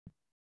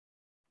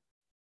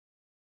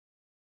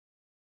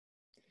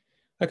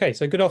Okay,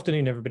 so good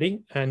afternoon,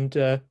 everybody,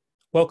 and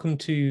welcome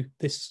to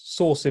this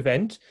SORSE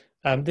event.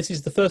 This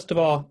is the first of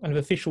our kind of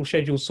official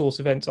scheduled SORSE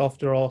events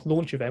after our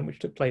launch event, which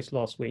took place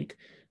last week.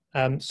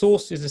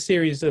 SORSE is a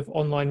series of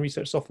online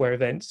research software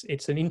events.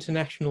 It's an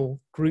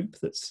international group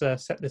that's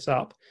set this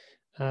up.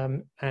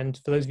 And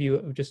for those of you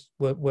who just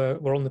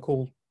were on the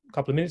call a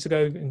couple of minutes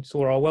ago and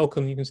saw our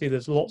welcome, you can see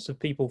there's lots of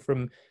people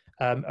from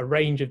a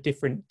range of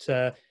different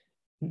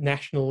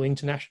national,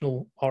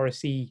 international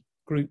RSE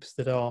groups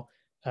that are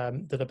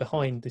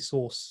behind the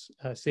SORSE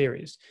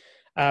series.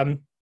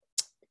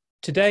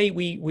 Today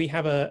we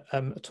have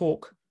a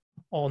talk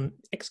on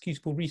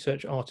Executable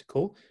Research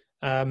Article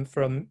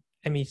from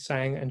Emmy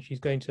Sang, and she's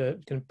going to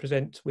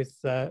present with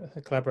her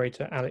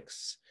collaborator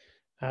Alex,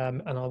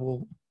 and I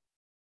will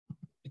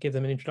give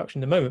them an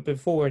introduction in a moment. But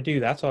before I do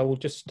that, I will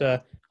just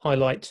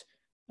highlight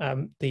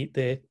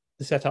the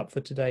setup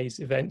for today's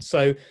event.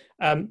 So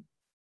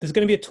there's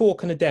going to be a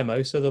talk and a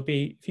demo, so there'll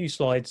be a few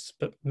slides,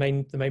 but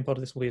the main part of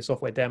this will be a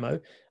software demo.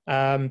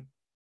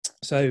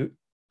 So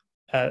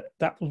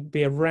that will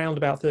be around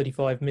about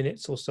 35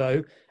 minutes or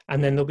so,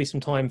 and then there'll be some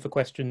time for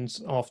questions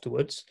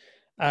afterwards.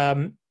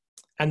 And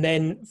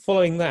then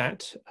following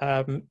that,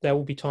 there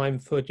will be time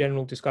for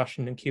general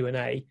discussion and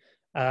Q&A.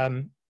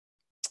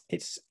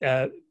 It's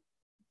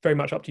very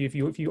much up to you.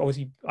 If you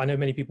obviously, I know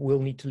many people will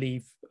need to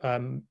leave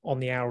on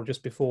the hour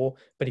just before,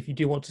 but if you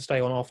do want to stay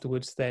on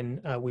afterwards,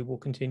 then we will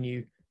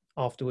continue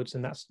afterwards,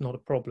 and that's not a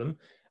problem.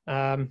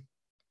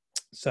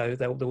 So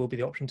there will be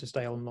the option to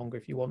stay on longer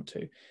if you want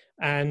to.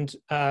 And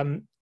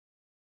I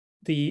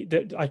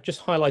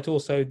just highlight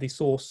also the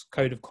SORSE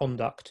code of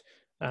conduct.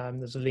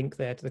 There's a link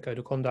there to the code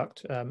of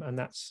conduct, and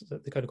that's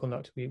the code of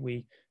conduct.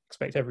 We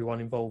expect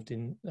everyone involved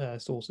in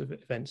SORSE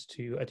events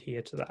to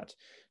adhere to that.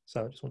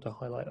 So I just want to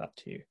highlight that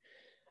to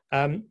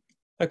you.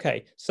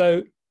 Okay,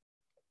 so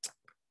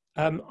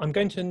I'm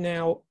going to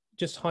now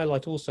just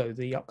highlight also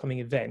the upcoming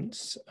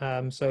events.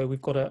 So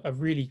we've got a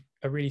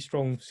really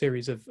strong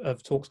series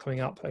of talks coming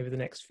up over the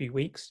next few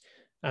weeks.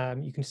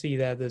 You can see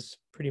there's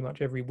pretty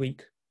much every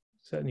week,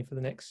 certainly for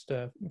the next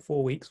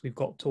 4 weeks, we've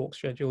got talks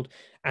scheduled,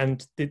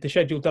 and the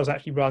schedule does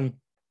actually run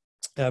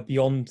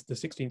beyond the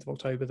 16th of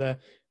October there.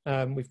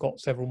 We've got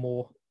several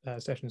more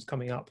sessions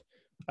coming up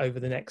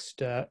over the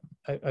next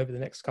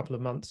couple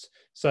of months.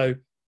 So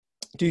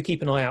do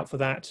keep an eye out for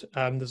that.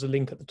 There's a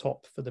link at the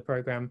top for the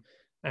program,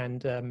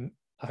 and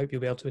I hope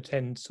you'll be able to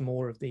attend some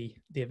more of the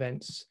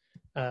events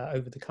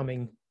over the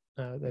coming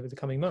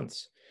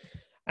months.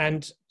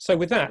 And so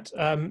with that,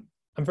 I'm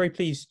very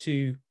pleased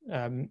to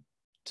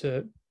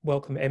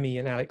welcome Emmy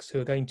and Alex, who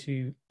are going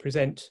to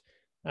present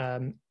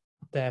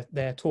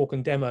their talk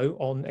and demo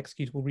on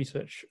Executable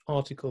Research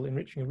Article,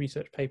 enriching a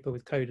research paper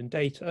with code and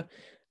data.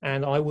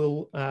 And I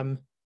will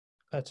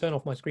turn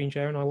off my screen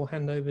share and I will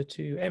hand over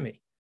to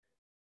Emmy.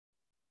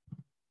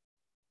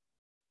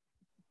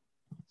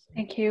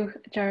 Thank you,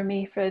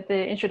 Jeremy, for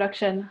the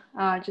introduction.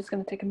 Just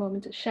going to take a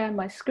moment to share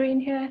my screen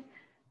here.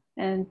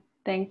 And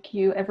thank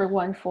you,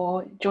 everyone,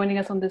 for joining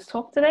us on this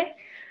talk today.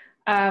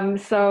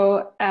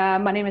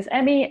 My name is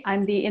Emmy.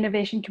 I'm the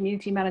Innovation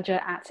Community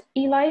Manager at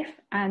eLife.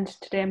 And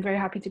today I'm very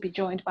happy to be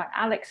joined by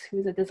Alex,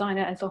 who's a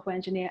designer and software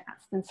engineer at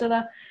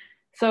Stencila.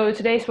 So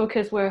today's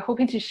focus, we're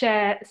hoping to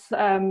share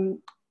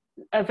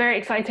a very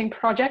exciting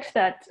project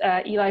that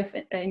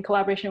eLife, in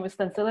collaboration with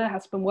Stencila,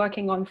 has been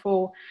working on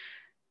for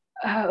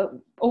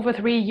over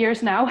 3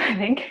 years now, I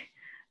think.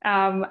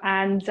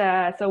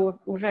 So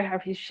we're very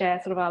happy to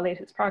share sort of our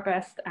latest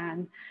progress,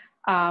 and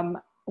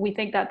we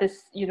think that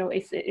this,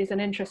 is an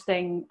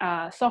interesting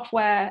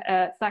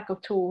software stack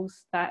of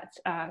tools that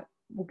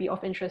will be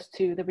of interest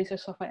to the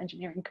research software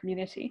engineering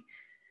community.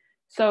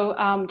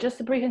 So just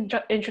a brief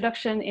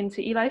introduction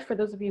into eLife for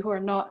those of you who are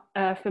not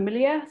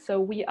familiar. So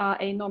we are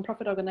a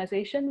nonprofit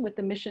organization with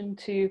the mission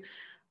to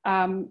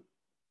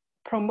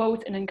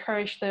promote and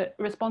encourage the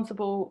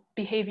responsible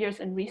behaviors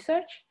in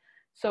research.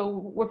 So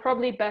we're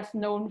probably best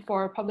known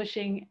for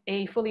publishing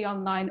a fully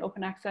online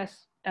open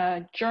access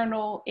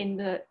journal in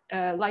the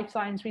life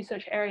science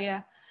research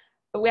area,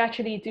 but we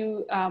actually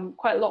do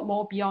quite a lot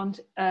more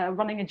beyond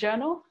running a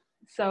journal.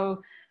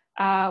 So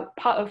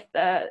part of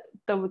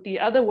the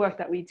other work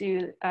that we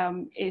do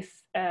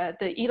is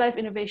the eLife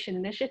Innovation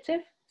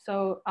Initiative.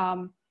 So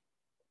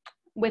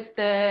with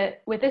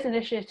this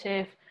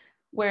initiative,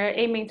 we're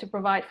aiming to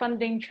provide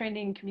funding,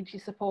 training, community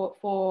support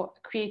for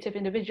creative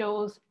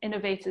individuals,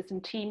 innovators,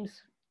 and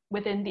teams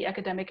within the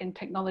academic and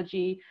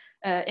technology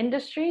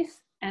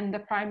industries. And the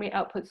primary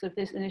outputs of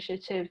this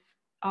initiative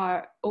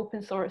are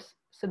open source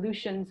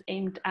solutions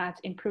aimed at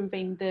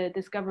improving the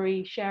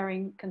discovery,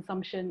 sharing,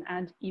 consumption,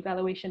 and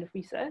evaluation of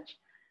research.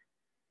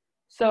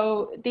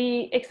 So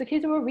the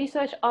Executable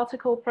Research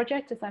Article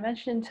project, as I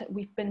mentioned,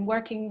 we've been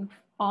working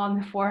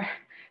on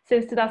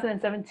since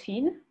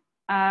 2017.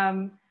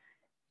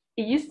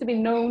 It used to be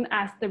known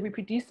as the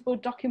Reproducible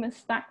Document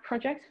Stack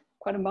Project,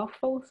 quite a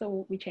mouthful,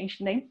 so we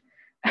changed the name.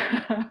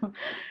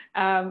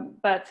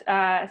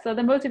 So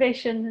the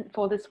motivation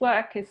for this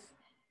work is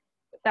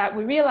that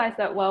we realized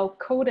that while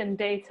code and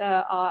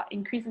data are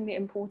increasingly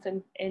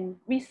important in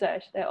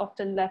research, they're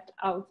often left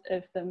out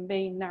of the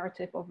main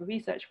narrative of a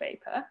research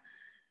paper.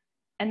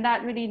 And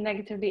that really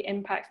negatively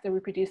impacts the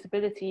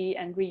reproducibility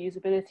and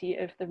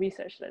reusability of the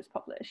research that's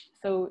published.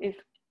 So if,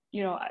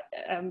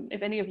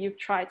 if any of you have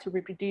tried to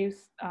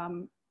reproduce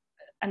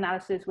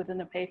analysis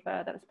within a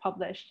paper that's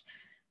published,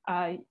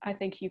 I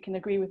think you can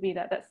agree with me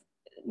that that's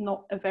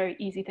not a very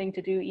easy thing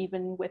to do,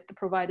 even with the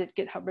provided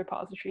GitHub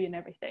repository and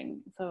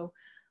everything. So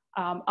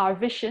our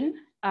vision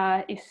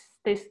is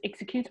this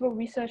executable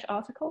research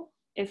article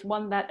is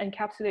one that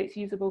encapsulates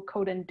usable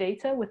code and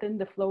data within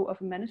the flow of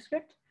a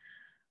manuscript.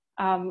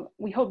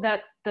 We hope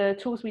that the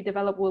tools we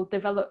develop will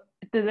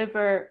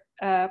deliver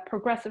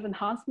progressive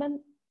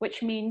enhancement,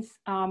 which means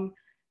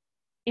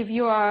if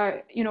you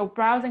are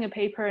browsing a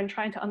paper and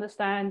trying to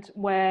understand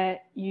where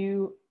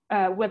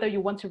whether you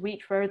want to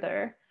read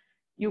further,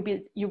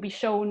 you'll be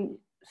shown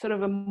sort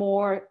of a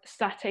more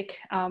static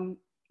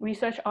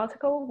research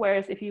article,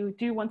 whereas if you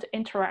do want to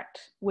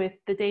interact with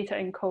the data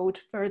and code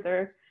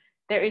further,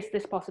 there is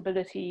this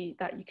possibility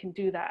that you can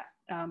do that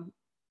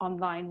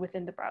online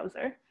within the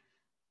browser.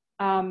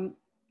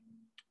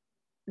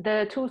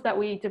 The tools that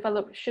we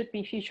develop should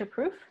be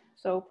future-proof,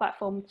 so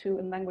platform to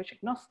and language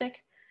agnostic,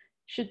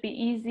 should be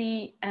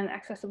easy and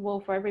accessible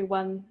for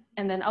everyone,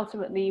 and then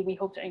ultimately we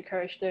hope to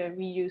encourage the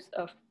reuse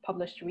of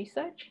published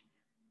research.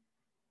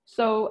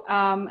 So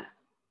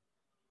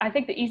I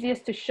think the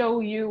easiest to show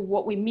you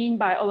what we mean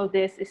by all of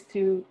this is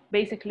to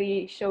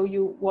basically show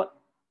you what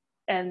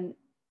an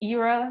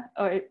era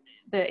or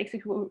the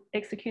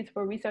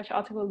executable research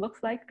article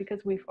looks like,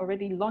 because we've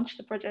already launched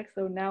the project.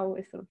 So now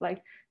it's sort of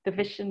like the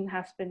vision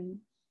has been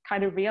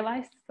kind of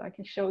realized. So I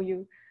can show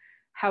you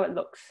how it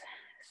looks.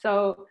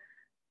 So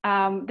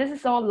this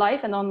is all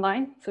live and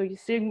online. So you're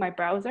seeing my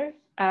browser.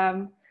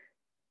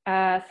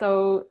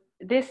 So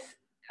this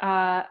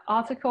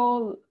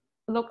article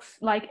looks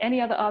like any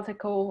other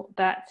article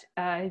that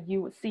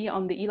you would see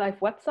on the eLife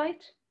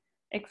website,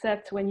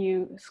 except when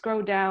you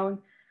scroll down,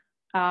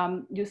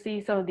 you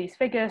see some of these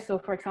figures. So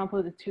for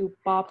example, the two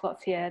bar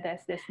plots here,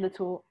 there's this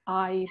little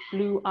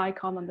blue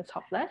icon on the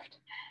top left.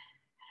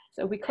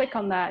 So we click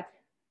on that,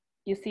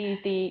 you see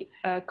the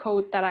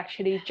code that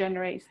actually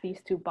generates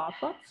these two bar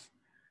plots.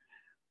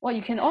 What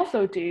you can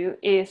also do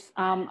is,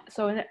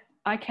 so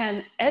I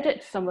can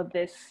edit some of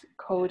this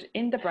code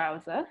in the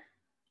browser.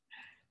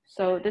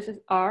 So this is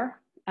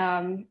R,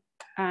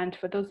 and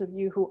for those of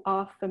you who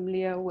are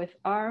familiar with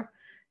R,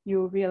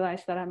 you'll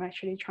realize that I'm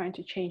actually trying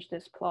to change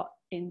this plot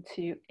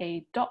into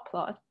a dot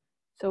plot.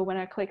 So when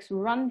I click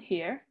run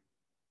here,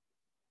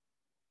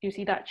 you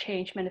see that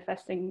change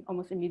manifesting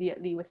almost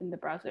immediately within the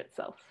browser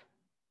itself.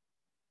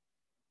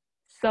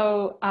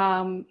 So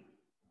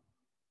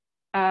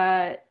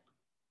that's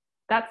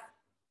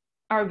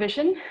our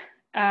vision.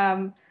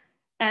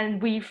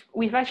 And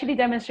we've actually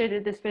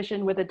demonstrated this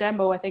vision with a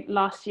demo, I think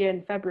last year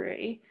in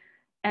February.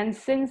 And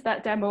since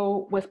that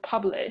demo was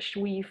published,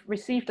 we've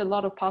received a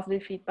lot of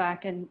positive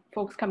feedback and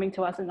folks coming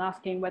to us and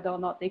asking whether or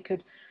not they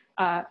could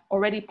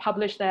already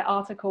publish their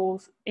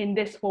articles in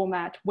this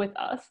format with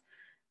us.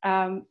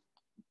 And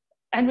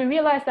we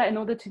realized that in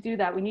order to do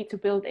that, we need to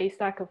build a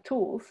stack of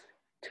tools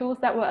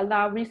that will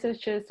allow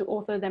researchers to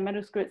author their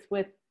manuscripts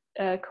with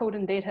code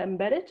and data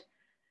embedded,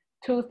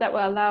 tools that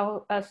will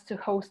allow us to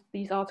host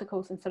these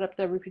articles and set up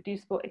the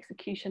reproducible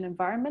execution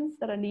environments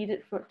that are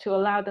needed to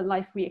allow the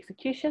live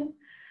re-execution,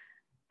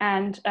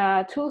 and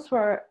tools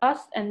for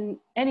us and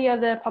any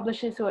other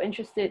publishers who are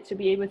interested to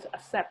be able to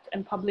accept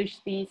and publish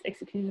these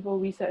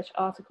executable research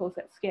articles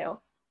at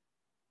scale.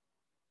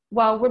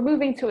 While we're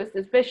moving towards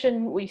this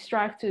vision, we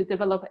strive to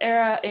develop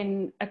ERA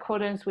in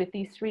accordance with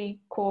these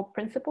three core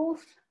principles.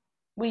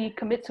 We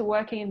commit to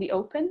working in the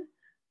open.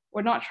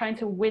 We're not trying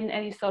to win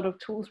any sort of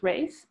tools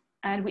race,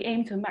 and we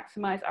aim to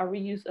maximize our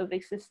reuse of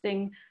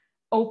existing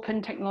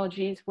open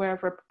technologies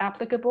wherever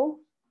applicable.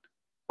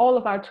 All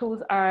of our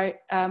tools are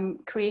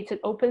created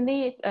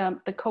openly.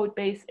 The code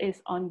base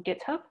is on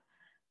GitHub.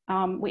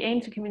 We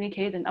aim to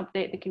communicate and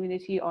update the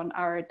community on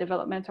our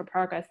developmental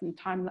progress and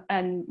time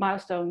and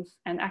milestones,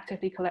 and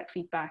actively collect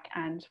feedback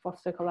and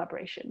foster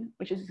collaboration,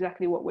 which is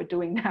exactly what we're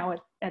doing now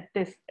at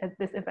this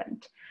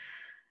event.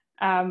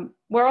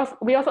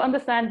 We also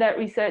understand that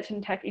research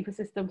and tech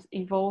ecosystems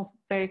evolve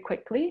very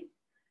quickly.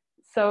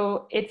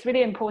 So it's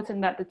really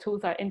important that the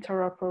tools are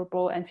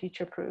interoperable and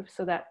future-proof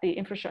so that the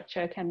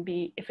infrastructure can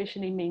be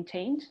efficiently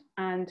maintained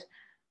and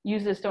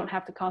users don't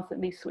have to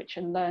constantly switch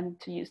and learn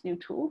to use new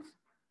tools.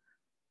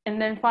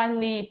 And then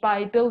finally,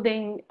 by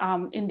building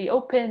in the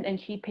open and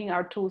keeping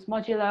our tools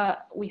modular,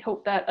 we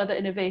hope that other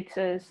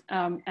innovators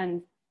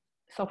and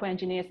software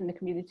engineers in the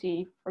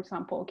community, for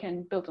example,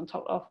 can build on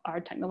top of our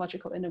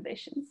technological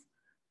innovations.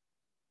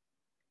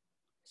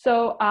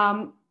 So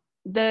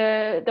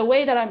the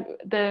way that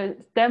the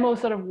demo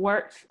sort of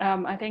works,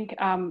 I think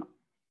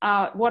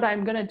what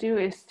I'm going to do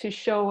is to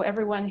show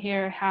everyone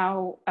here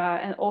how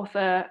an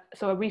author,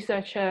 so a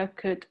researcher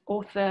could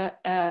author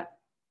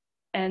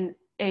an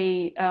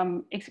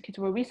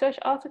executable research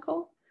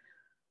article.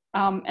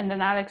 And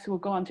then Alex will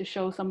go on to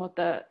show some of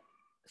the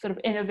sort of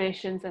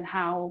innovations and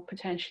how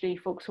potentially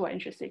folks who are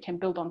interested can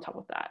build on top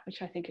of that,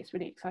 which I think is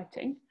really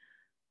exciting.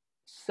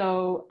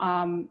 So,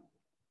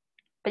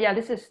 but yeah,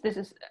 this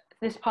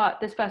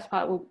first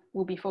part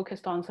will be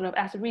focused on sort of,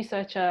 as a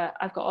researcher,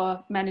 I've got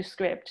a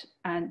manuscript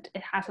and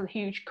it has a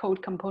huge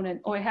code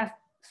component, or it has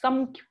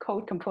some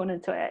code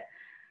component to it.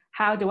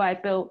 How do I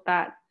build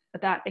that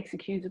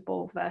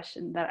executable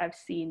version that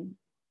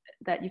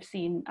you've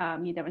seen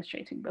me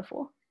demonstrating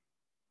before?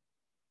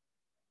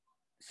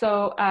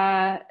 So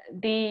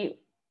the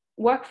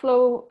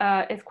workflow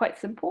is quite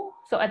simple.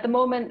 So at the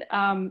moment,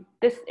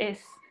 this is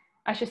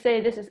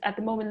at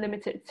the moment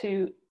limited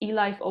to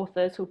eLife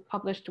authors who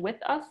published with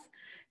us.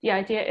 The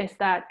idea is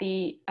that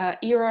the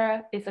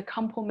ERA is a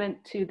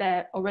complement to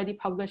their already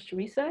published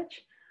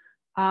research.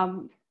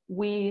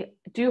 We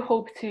do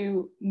hope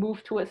to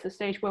move towards the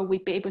stage where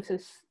we'd be able to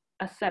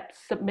accept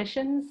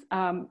submissions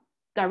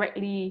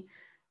directly,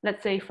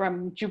 let's say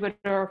from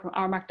Jupyter, from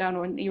R Markdown,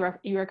 or an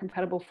ERA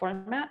compatible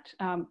format.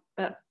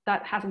 But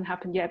that hasn't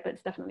happened yet, but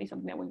it's definitely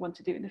something that we want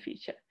to do in the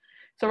future.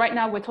 So right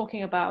now we're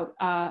talking about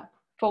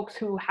folks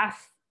who has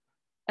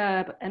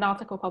an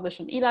article published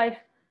on eLife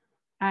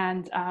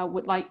and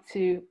would like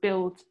to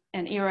build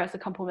an ERA as a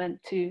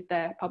complement to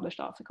their published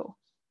article.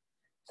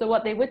 So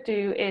what they would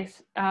do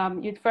is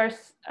you'd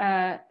first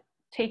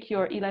take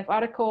your eLife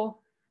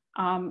article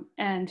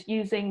and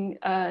using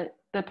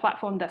the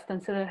platform that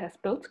Stencila has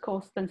built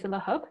called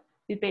Stencila Hub,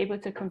 you'd be able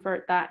to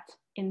convert that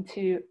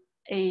into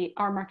a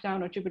R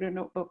Markdown or Jupyter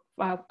Notebook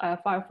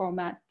file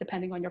format,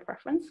 depending on your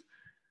preference.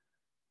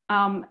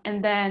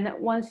 And then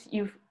once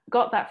you've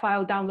got that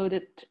file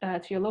downloaded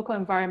to your local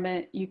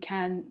environment, you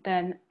can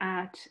then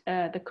add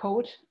the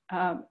code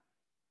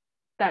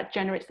that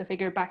generates the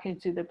figure back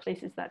into the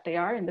places that they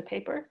are in the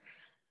paper.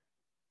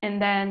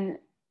 And then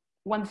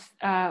once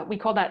we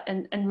call that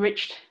an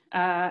enriched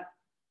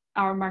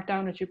our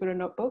Markdown or Jupyter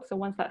Notebook. So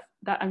once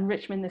that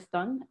enrichment is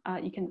done,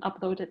 you can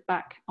upload it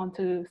back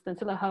onto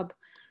Stencila Hub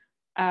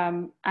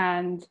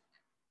and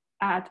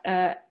add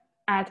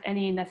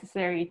any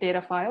necessary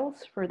data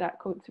files for that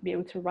code to be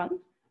able to run.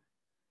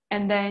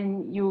 And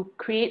then you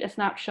create a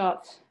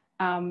snapshot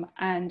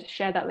and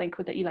share that link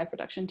with the eLife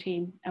production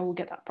team, and we'll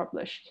get that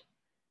published.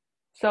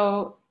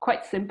 So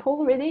quite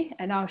simple, really.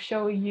 And I'll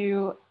show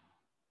you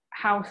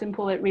how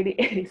simple it really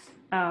is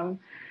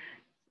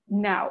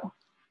now.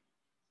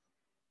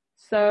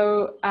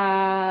 So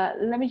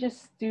let me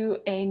just do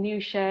a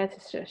new share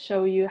to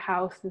show you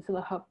how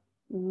Stencila Hub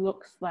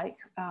looks like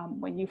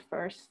when you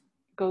first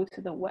go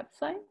to the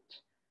website.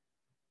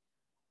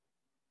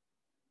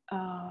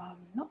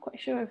 Not quite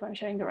sure if I'm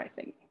sharing the right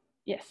thing.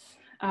 Yes.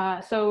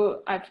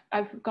 So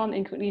I've gone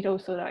incognito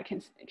so that I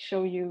can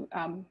show you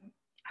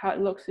how it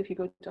looks if you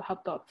go to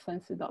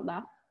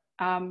hub.stencila.lab.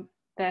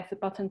 There's a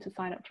button to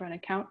sign up for an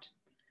account.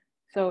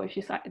 So if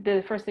you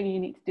the first thing you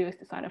need to do is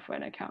to sign up for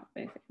an account,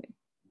 basically.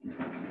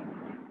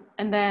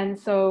 And then,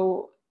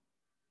 so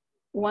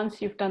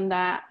once you've done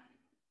that,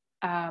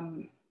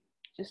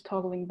 just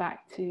toggling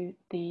back to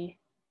the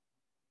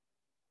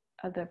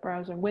other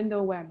browser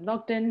window where I'm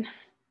logged in,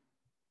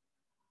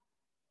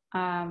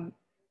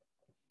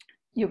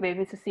 you'll be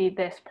able to see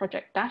this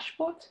project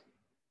dashboard.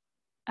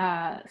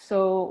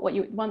 So what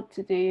you want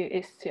to do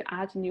is to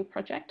add a new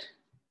project.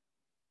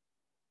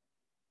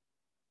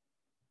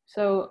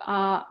 So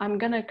I'm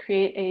going to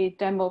create a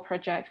demo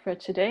project for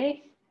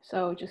today.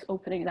 So just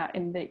opening that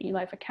in the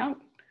eLife account.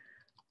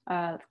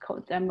 Let's call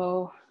it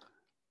demo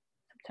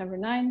September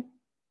 9.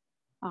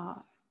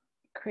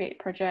 Create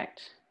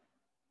project.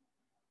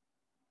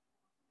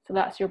 So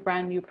that's your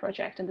brand new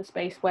project in the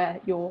space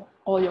where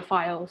all your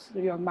files,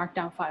 your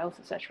Markdown files,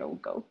 etc. will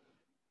go.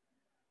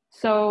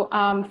 So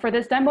for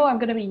this demo, I'm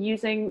going to be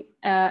using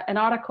an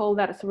article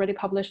that is already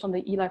published on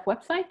the eLife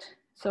website.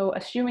 So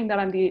assuming that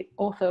I'm the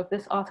author of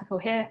this article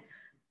here,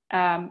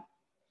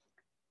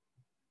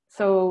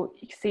 so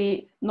you can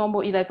see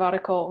normal eLife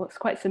article. It's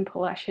quite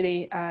simple,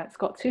 actually. It's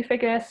got two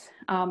figures.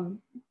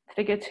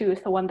 Figure 2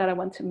 is the one that I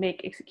want to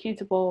make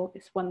executable.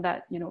 It's one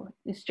that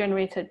is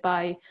generated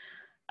by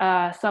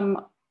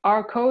some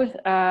R code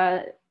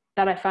that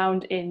I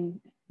found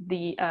in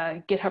the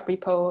GitHub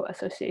repo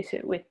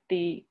associated with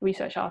the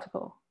research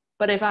article.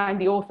 But if I'm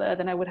the author,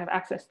 then I would have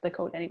access to the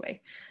code anyway.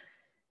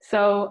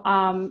 So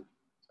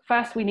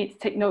first, we need to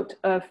take note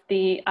of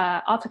the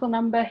article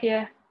number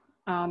here.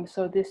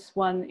 So this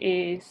one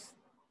is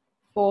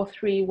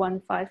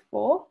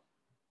 43154.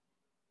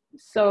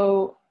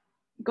 So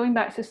going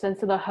back to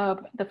Stencila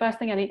Hub, the first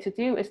thing I need to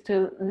do is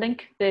to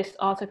link this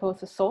article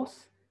to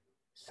source.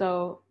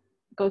 So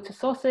go to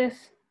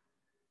sources.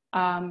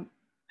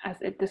 As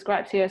it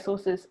describes here,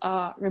 sources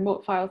are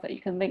remote files that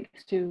you can link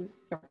to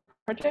your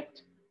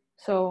project.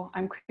 So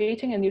I'm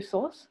creating a new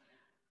source.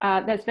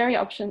 There's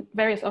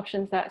various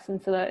options that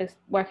Stencila is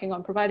working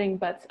on providing,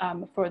 but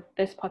for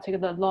this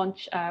particular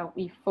launch,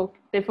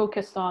 they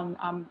focused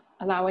on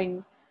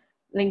allowing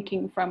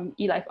linking from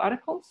eLife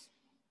articles.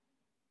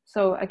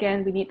 So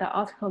again, we need that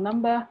article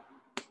number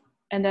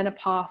and then a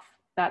path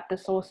that the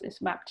source is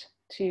mapped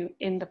to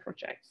in the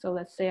project. So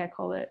let's say I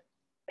call it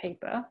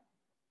paper,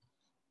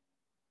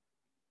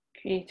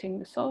 creating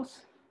the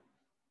source.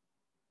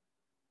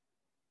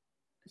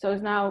 So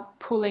it's now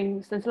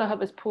pulling, Stencila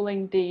Hub is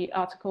pulling the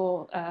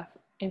article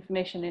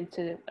information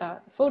into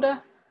the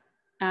folder.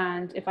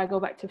 And if I go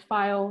back to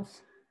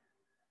files,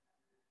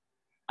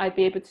 I'd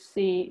be able to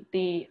see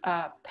the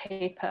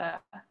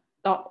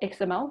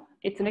paper.xml.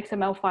 It's an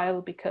XML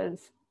file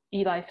because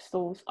eLife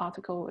stores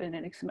article in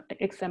an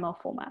XML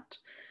format.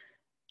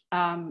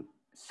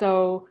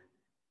 So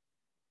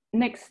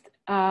next,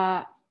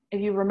 if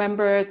you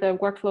remember the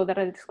workflow that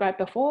I described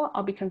before,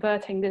 I'll be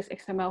converting this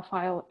XML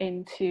file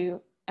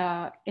into,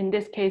 in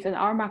this case, an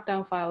R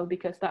Markdown file,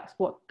 because that's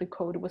what the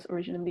code was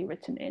originally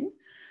written in.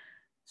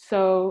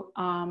 So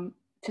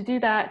to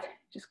do that,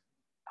 just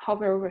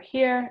hover over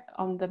here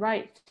on the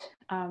right,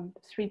 the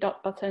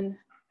 3-dot button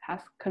has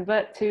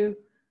convert to,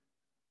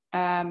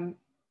 and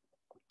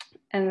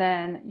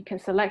then you can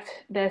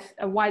select, there's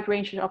a wide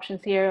range of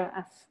options here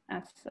as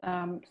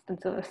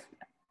Stencila's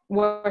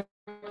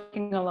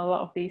working on a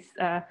lot of these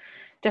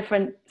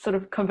different sort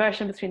of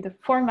conversion between the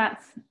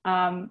formats.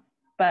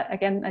 But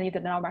again, I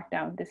needed an R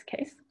Markdown in this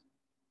case.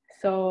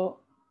 So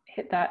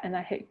hit that and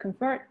I hit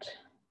convert.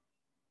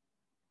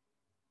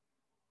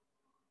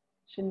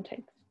 Shouldn't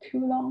take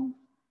too long.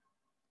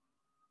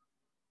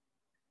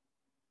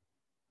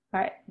 All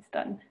right, it's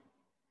done.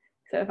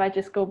 So if I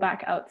just go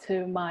back out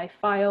to my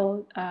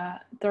file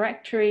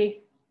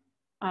directory,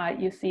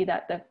 you see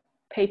that the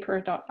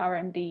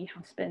paper.rmd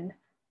has been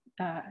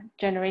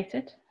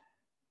generated.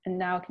 And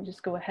now I can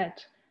just go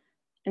ahead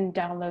and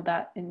download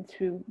that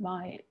into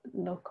my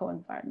local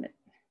environment.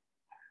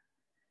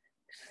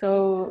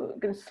 So I'm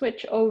going to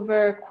switch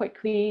over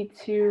quickly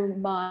to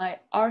my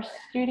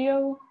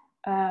RStudio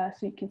so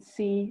you can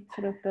see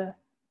sort of the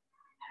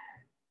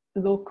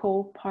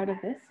local part of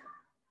this.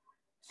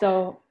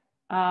 So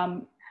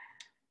I've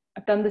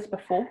done this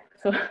before,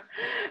 so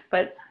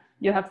but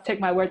you have to take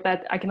my word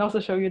that I can also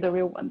show you the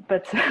real one.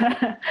 But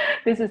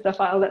this is the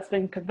file that's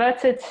been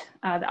converted,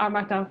 the R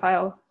Markdown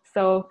file.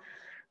 So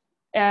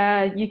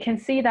you can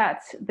see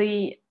that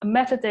the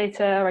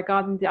metadata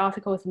regarding the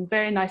article is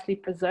very nicely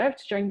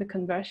preserved during the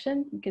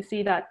conversion. You can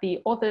see that the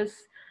author's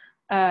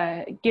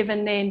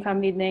given name,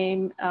 family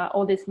name,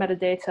 all this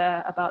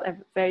metadata about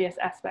various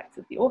aspects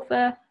of the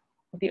author,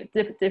 the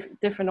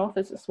different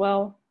authors as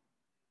well.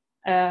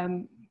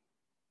 And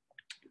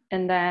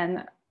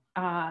then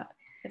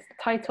it's the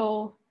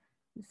title,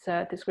 it's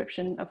a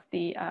description of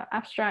the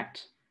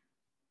abstract,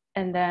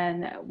 and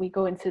then we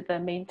go into the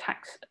main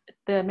text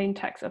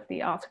of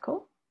the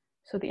article,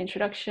 so the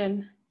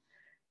introduction.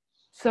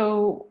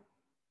 So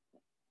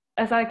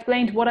as I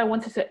explained, what I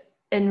wanted to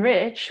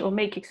enrich or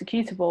make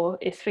executable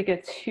is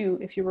figure 2,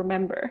 if you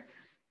remember.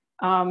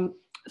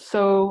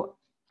 So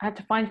I had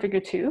to find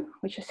figure 2,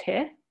 which is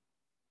here.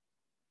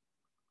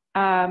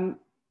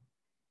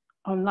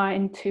 On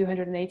line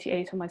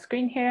 288 on my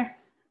screen here.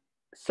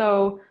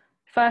 So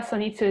first I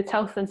need to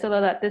tell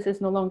Stencila that this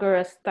is no longer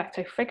a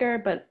static figure,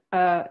 but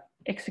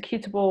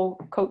executable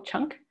code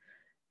chunk.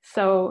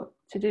 So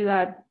to do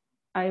that,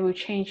 I will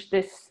change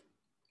this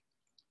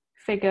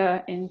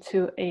figure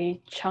into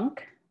a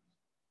chunk.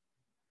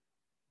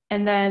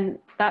 And then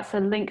that's a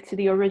link to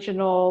the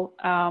original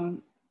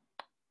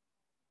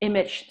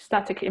image,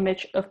 static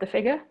image of the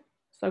figure.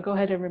 So I'll go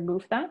ahead and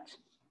remove that.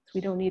 So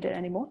we don't need it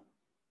anymore.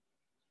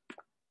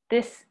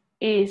 This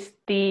is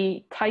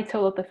the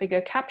title of the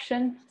figure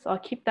caption. So I'll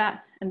keep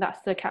that, and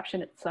that's the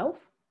caption itself.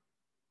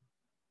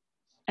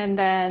 And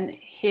then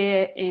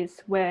here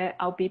is where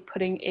I'll be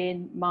putting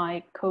in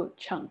my code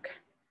chunk.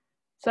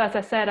 So as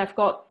I said, I've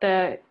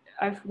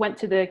went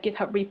to the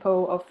GitHub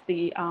repo of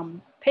the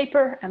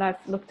paper, and I've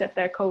looked at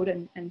their code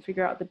and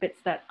figure out the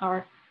bits that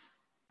are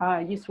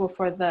useful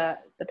for the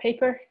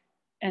paper,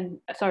 and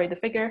sorry, the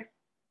figure.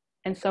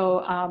 And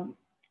so,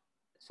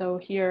 so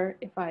here,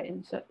 if I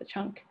insert the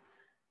chunk,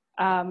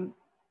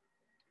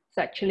 it's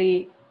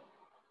actually,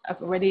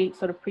 I've already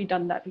sort of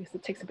pre-done that because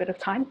it takes a bit of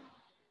time.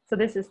 So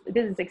this is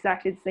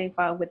exactly the same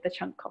file with the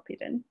chunk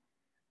copied in.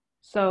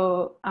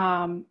 So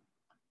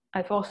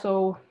I've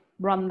also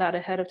run that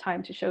ahead of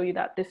time to show you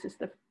that this is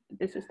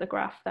the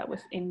graph that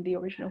was in the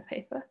original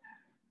paper.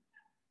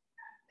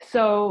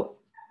 So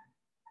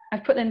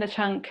I've put in the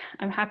chunk.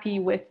 I'm happy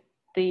with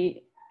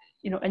the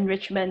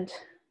enrichment.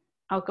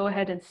 I'll go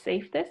ahead and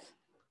save this.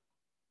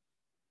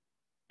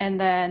 And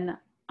then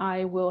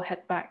I will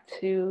head back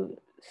to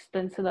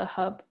Stencila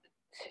Hub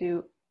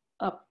to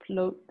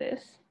upload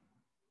this.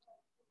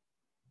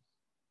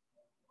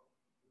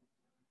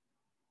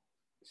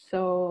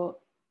 So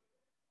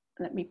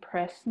let me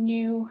press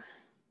new,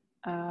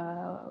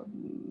 upload.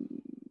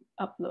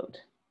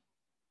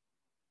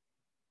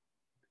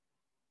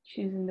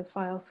 Choosing the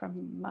file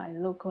from my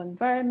local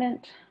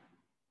environment.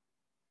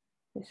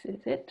 This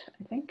is it,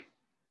 I think.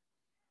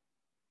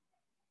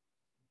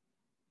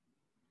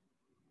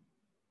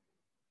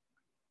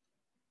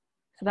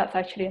 So that's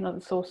actually another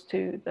source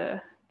to the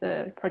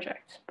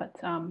project. But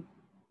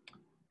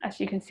as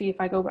you can see, if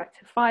I go back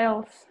to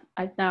files,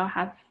 I now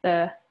have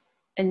the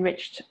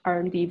enriched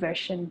R&D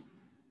version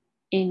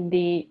in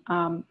the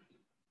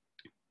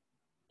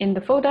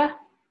folder.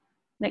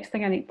 Next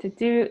thing I need to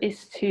do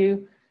is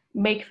to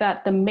make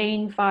that the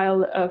main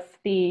file of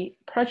the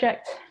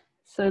project,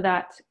 so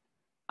that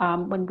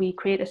when we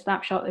create a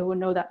snapshot, it will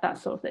know that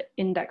that's sort of the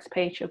index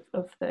page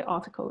of the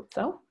article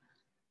itself.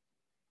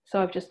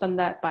 So I've just done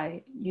that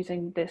by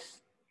using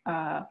this.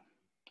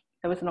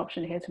 There was an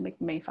option here to make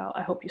the main file.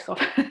 I hope you saw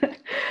that.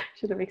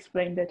 Should have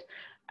explained it.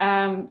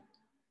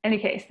 Any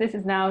case, this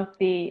is now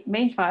the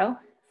main file.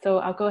 So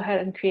I'll go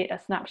ahead and create a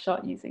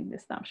snapshot using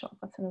this snapshot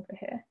button over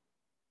here.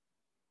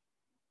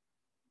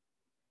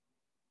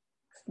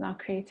 It's now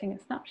creating a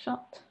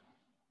snapshot.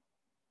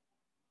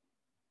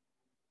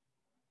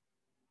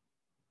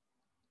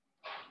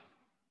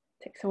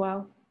 Takes a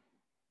while.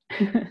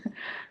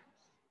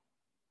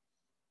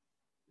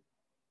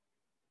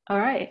 All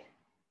right.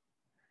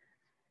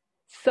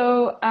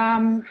 So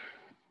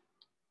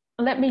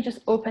let me just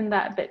open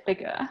that a bit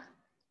bigger.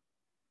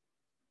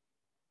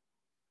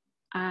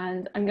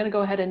 And I'm going to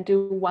go ahead and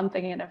do one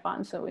thing in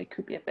advance, so it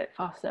could be a bit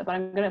faster, but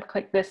I'm going to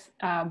click this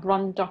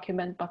run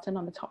document button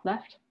on the top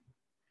left.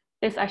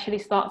 This actually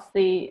starts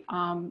the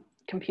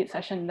compute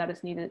session that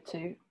is needed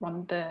to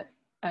run the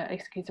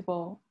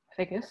executable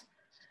figures.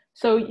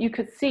 So you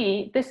could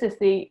see this is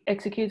the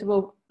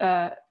executable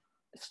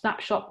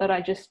snapshot that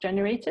I just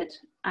generated,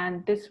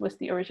 and this was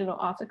the original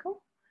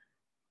article.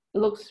 It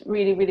looks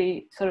really,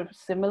 really sort of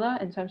similar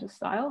in terms of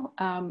style.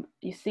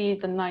 You see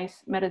the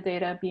nice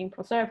metadata being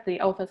preserved. The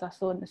authors are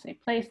still in the same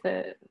place.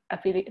 Their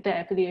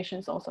affiliation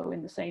is also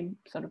in the same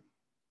sort of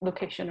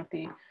location of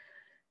the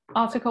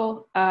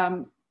article,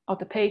 of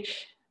the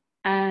page.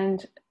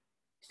 And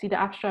see the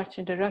abstract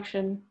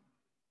introduction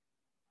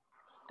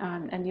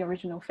and the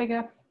original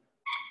figure.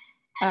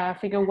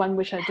 Figure 1,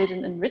 which I did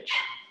in Enrich.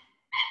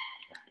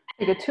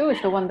 Figure 2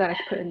 is the one that I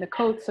put in the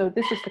code. So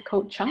this is the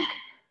code chunk.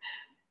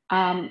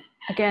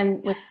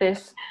 Again, with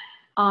this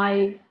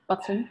I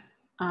button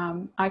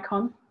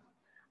icon,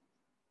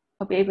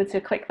 I'll be able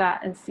to click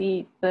that and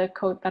see the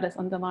code that is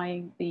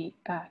underlying the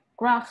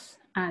graphs,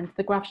 and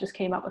the graphs just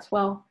came up as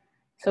well.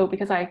 So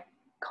because I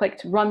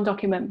clicked run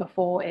document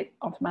before, it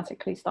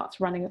automatically starts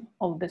running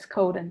all of this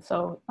code, and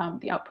so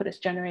the output is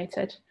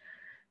generated.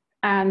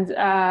 And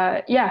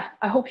yeah,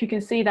 I hope you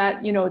can see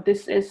that, you know,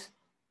 this is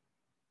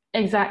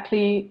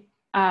exactly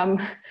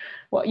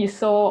what you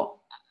saw.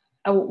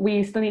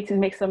 We still need to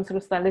make some sort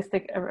of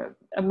stylistic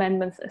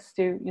amendments as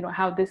to, you know,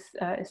 how this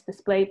is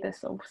displayed.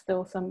 There's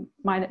still some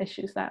minor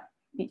issues that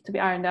need to be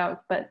ironed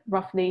out, but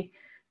roughly,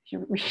 if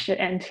you reach the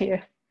end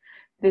here,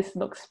 this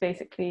looks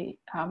basically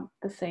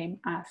the same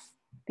as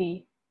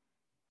the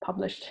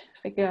published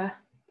figure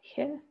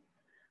here.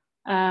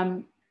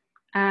 And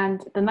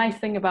the nice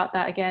thing about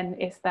that, again,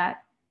 is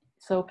that,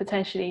 so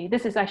potentially,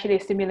 this is actually a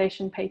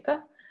simulation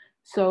paper.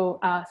 So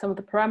some of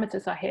the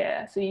parameters are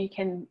here. So you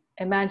can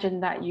imagine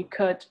that you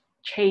could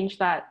change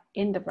that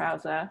in the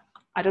browser.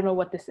 I don't know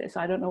what this is.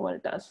 I don't know what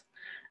it does.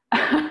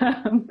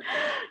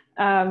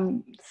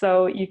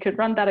 So you could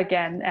run that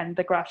again, and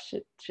the graph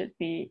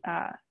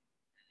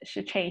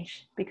should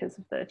change because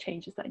of the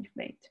changes that you've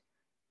made.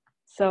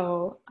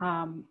 So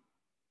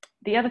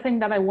the other thing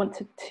that I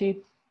wanted to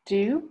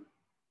do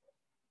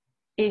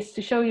is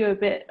to show you a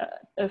bit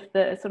of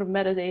the sort of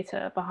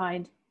metadata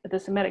behind the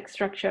semantic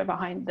structure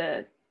behind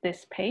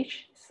this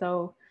page.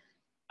 So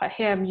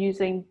here I'm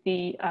using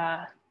the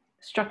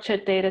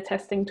structured data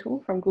testing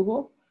tool from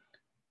Google.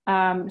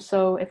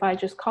 So if I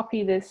just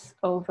copy this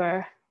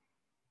over,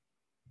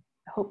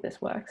 I hope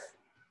this works.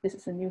 This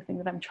is a new thing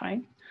that I'm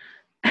trying.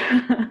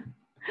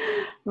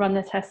 Run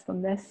the test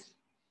on this.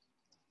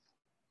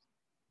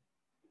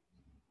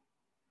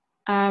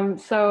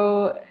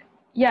 So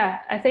yeah,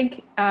 I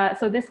think,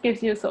 so this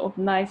gives you sort of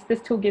nice,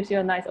 this tool gives you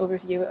a nice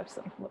overview of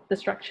sort of the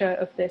structure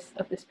of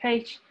this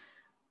page.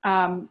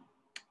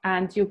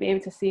 And you'll be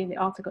able to see in the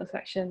article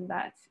section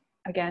that,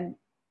 again,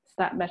 it's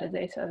that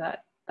metadata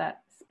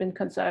that's been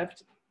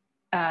conserved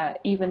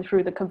even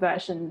through the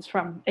conversions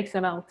from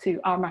XML to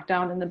R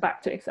Markdown and then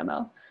back to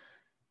XML.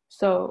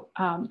 So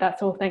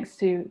that's all thanks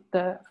to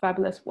the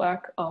fabulous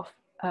work of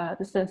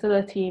the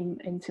Stencila team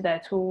into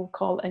their tool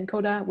called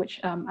Encoder, which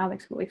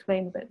Alex will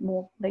explain a bit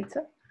more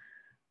later.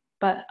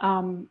 But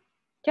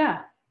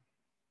yeah,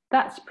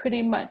 that's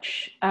pretty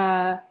much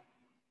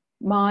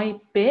my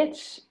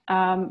bit.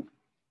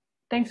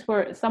 Thanks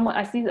for someone.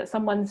 I see that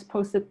someone's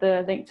posted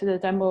the link to the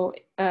demo,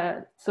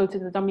 so to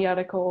the dummy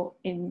article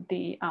in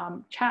the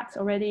chat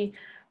already.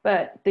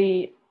 But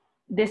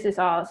this is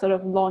our sort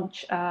of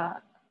launch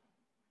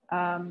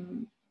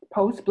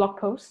blog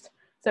post.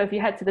 So if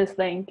you head to this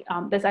link,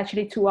 there's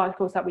actually 2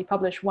 articles that we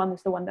published. One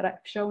is the one that I've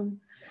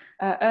shown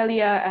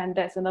earlier, and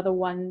there's another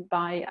one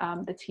by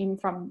the team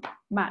from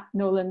Matt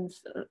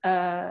Nolan's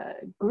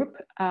group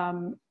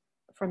from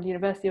the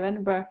University of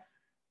Edinburgh,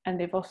 and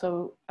they've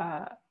also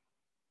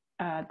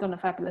done a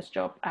fabulous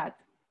job at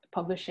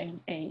publishing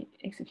a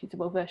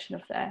executable version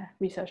of their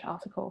research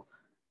article.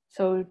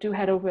 So do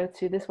head over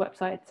to this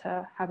website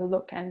to have a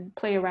look and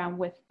play around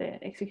with the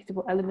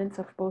executable elements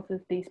of both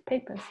of these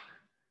papers.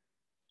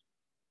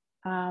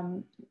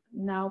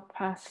 Now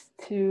pass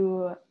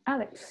to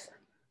Alex.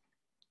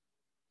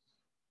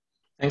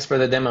 Thanks for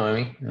the demo,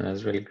 Emmy. That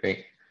was really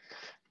great.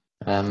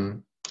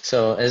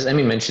 So as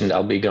Emmy mentioned,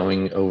 I'll be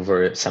going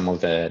over some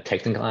of the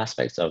technical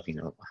aspects of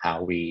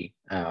how we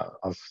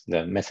of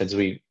the methods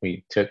we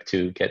took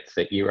to get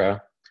the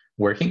ERA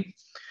working.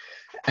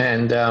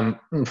 And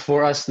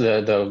for us,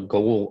 the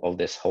goal of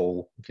this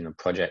whole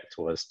project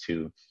was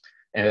to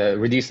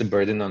reduce the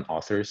burden on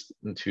authors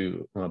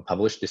to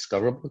publish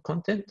discoverable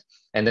content,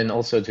 and then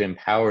also to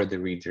empower the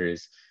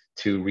readers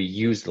to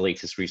reuse the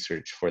latest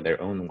research for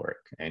their own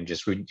work and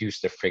just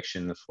reduce the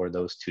friction for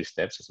those two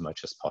steps as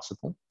much as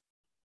possible.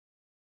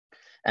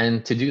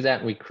 And to do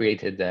that, we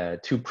created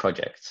two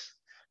projects.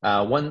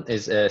 One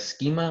is a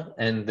schema,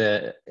 and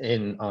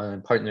in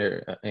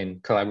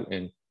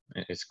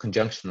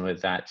conjunction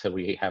with that, so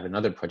we have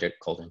another project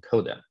called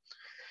Encoda.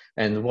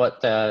 And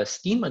what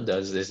schema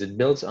does is it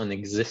builds on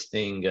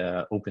existing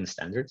open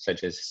standards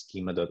such as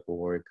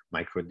schema.org,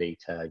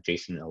 microdata,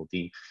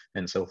 JSON-LD,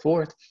 and so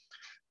forth.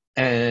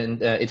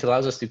 And it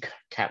allows us to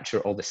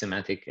capture all the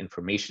semantic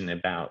information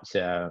about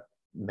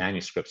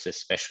manuscripts,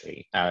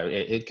 especially.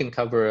 It can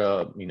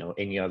cover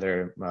any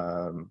other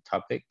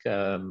topic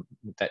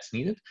that's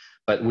needed,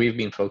 but we've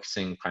been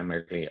focusing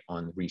primarily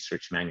on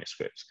research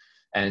manuscripts.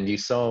 And you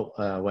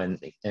saw when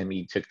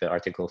Emmy took the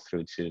article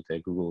through to the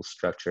Google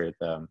structured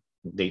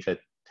data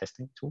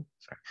testing tool,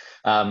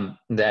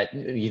 that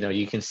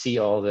you can see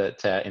all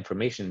that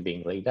information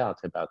being laid out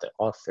about the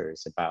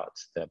authors, about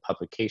the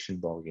publication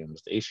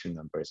volumes, the issue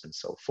numbers, and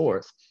so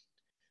forth.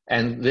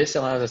 And this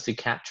allows us to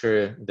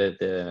capture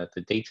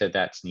the data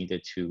that's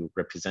needed to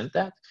represent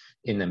that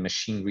in a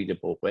machine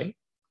readable way.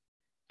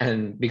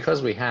 And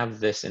because we have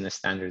this in a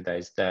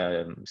standardized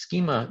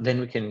schema, then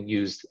we can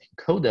use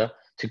Encoda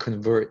to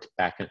convert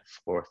back and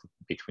forth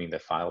between the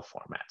file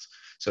formats.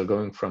 So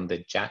going from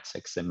the JAX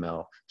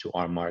XML to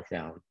R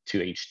Markdown to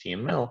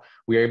HTML,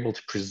 we are able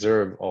to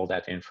preserve all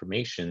that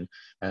information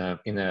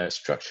in a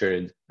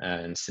structured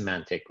and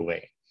semantic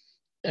way.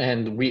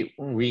 And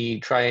we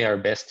try our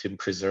best to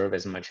preserve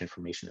as much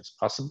information as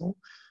possible,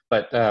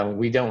 but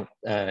we don't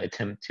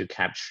attempt to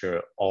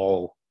capture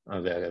all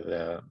of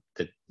the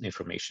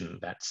information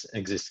that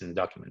exists in the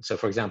document. So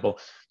for example,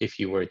 if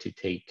you were to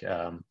take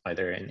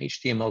either an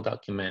HTML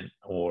document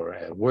or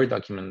a Word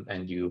document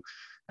and you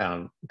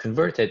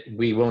convert it,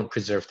 we won't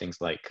preserve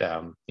things like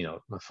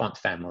font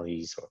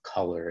families or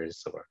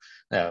colors or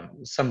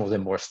some of the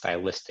more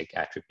stylistic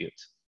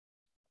attributes.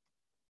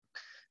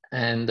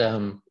 And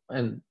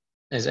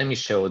as Emmy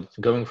showed,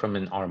 going from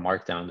an R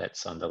Markdown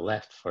that's on the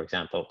left, for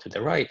example, to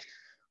the right,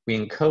 we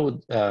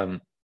encode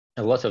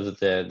a lot of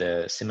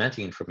the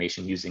semantic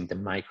information using the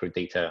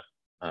microdata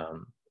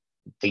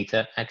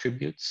data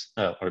attributes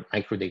or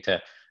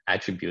microdata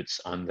attributes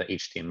on the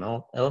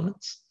HTML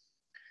elements,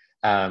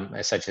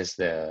 such as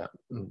the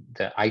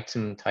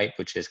item type,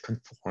 which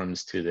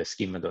conforms to the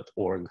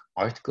schema.org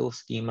article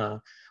schema.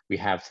 We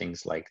have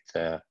things like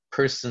the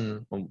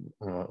person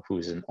who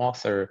is an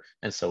author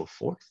and so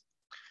forth.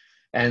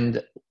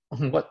 And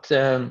what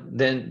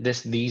then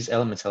these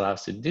elements allow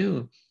us to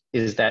do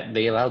is that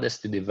they allowed us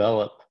to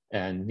develop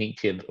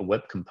native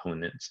web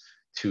components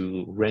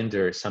to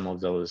render some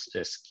of those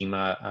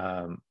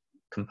schema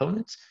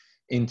components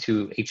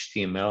into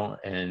HTML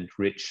and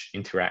rich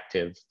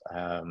interactive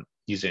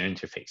user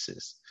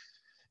interfaces.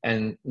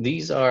 And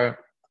these are,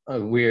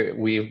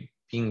 we've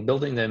been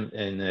building them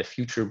in a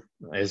future,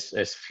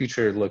 as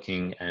future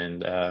looking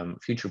and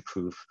future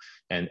proof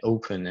and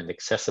open and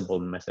accessible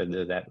method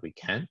that we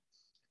can.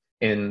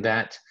 In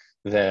that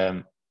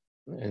the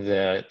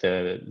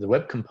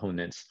web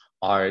components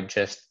are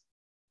just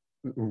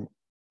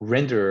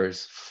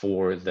renderers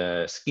for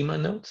the schema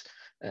nodes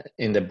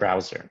in the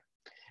browser.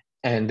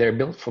 And they're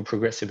built for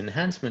progressive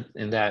enhancement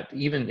in that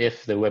even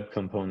if the web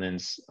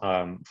components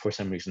for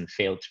some reason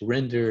fail to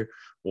render,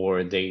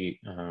 or they,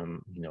 I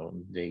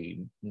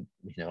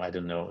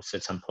don't know,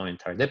 at some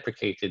point are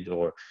deprecated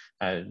or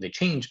they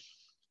change,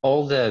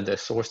 all the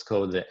source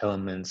code, the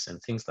elements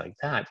and things like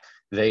that,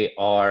 they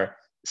are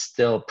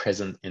still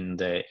present in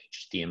the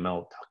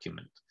HTML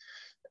document.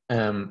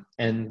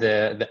 And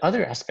the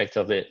other aspect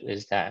of it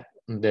is that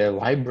the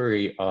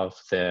library of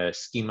the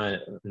schema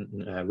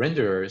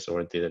renderers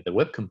or the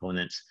web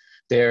components,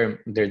 they're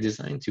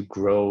designed to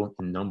grow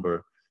in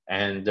number.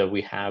 And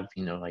we have,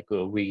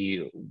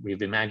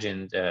 we've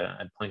imagined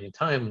a point in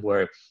time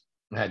where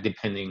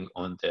depending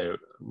on the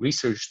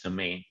research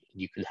domain,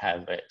 you could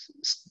have a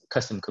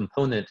custom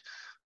component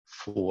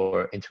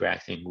for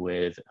interacting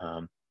with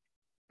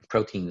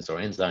proteins or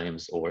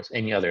enzymes or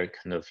any other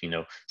kind of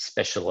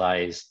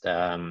specialized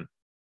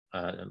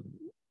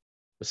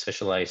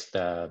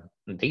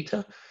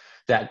data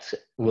that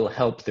will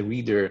help the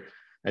reader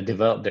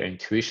develop their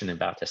intuition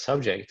about the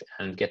subject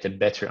and get a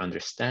better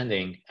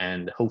understanding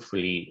and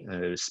hopefully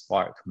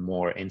spark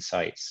more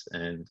insights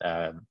and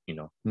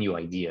new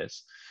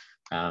ideas.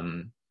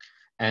 And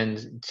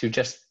to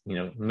just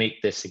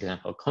make this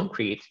example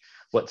concrete,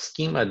 what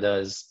schema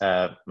does,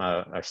 our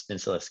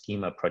Stencila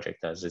schema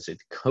project does, is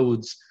it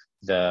codes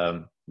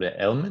the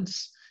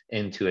elements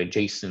into a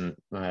JSON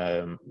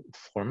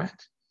format.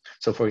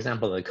 So for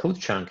example, the code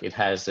chunk, it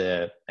has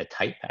a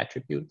type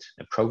attribute,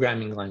 a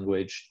programming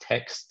language,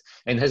 text,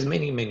 and has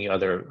many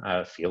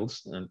other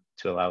fields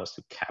to allow us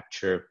to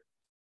capture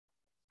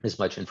as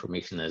much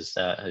information as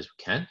we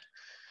can.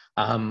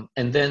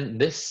 And then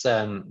this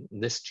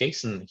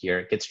JSON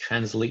here gets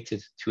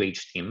translated to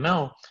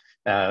HTML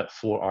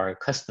for our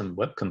custom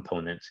web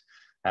component.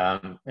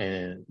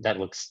 And that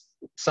looks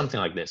something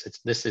like this.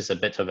 This is a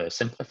bit of a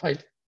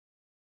simplified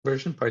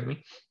version, pardon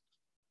me.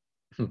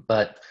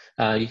 But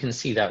you can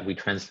see that we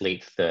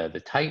translate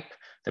the type,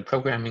 the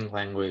programming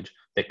language,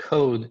 the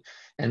code.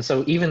 And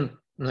so even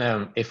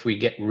if we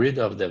get rid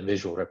of the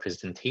visual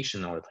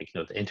representation, or like,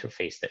 the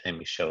interface that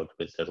Emmy showed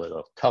with the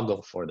little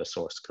toggle for the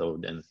source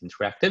code and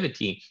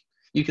interactivity,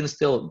 you can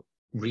still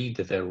read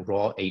the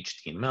raw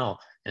HTML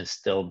and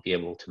still be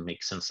able to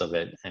make sense of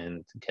it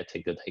and get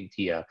a good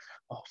idea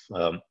of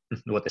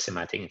what the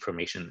semantic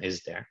information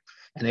is there.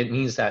 And it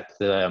means that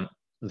the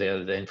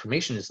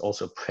information is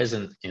also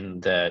present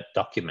in the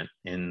document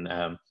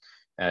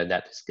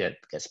that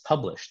gets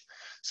published.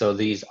 So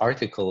these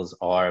articles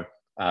are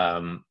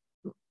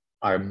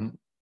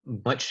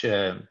much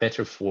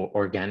better for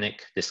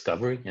organic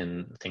discovery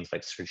and things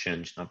like search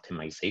engine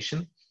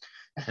optimization.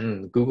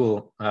 And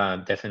Google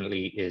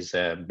definitely is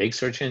a big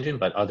search engine,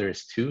 but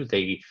others too.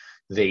 They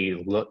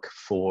look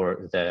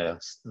for the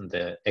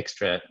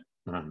extra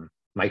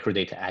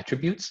microdata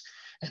attributes,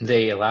 and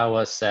they allow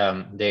us.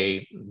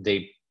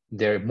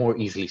 They're more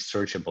easily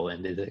searchable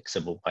and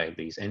indexable by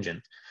these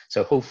engines.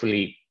 So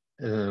hopefully,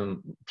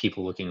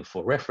 people looking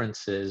for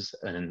references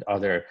and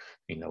other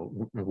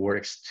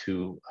works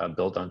to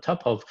build on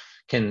top of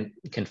can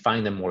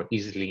find them more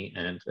easily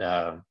and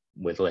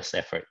with less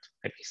effort.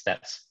 At least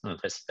that's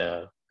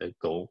the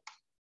goal.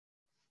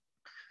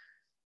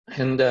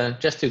 And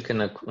just to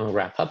kind of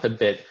wrap up a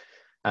bit,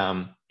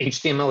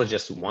 HTML is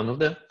just one of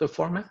the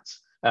formats.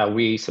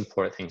 We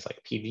support things like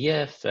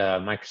PDF,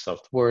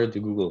 Microsoft Word,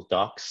 Google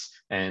Docs,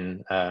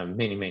 and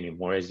many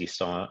more, as you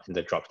saw in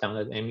the dropdown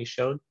that Amy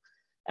showed.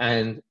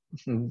 And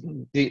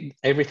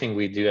everything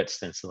we do at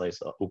Stencila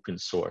is open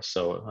source,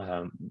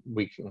 so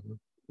we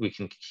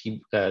can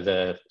keep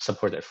the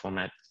supported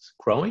format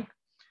growing.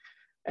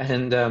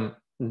 And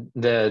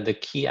the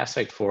key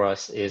aspect for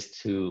us is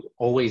to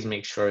always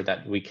make sure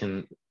that we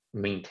can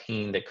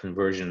maintain the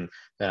conversion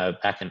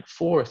back and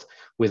forth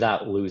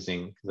without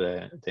losing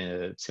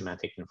the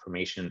semantic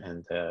information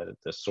and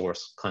the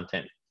source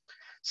content.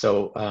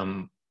 So,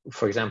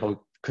 for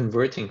example,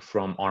 converting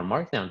from R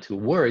Markdown to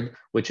Word,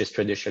 which is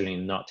traditionally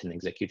not an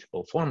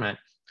executable format,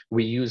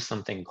 we use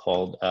something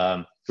called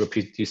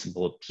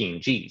reproducible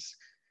PNGs.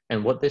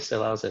 And what this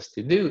allows us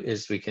to do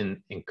is we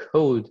can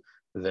encode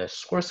the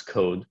source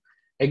code,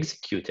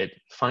 execute it,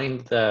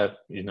 find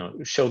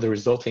show the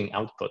resulting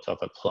output of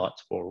a plot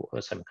or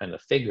some kind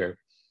of figure,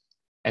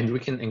 and we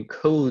can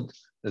encode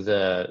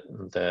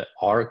the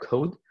R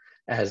code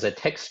as a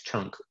text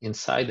chunk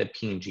inside the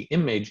PNG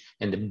image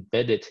and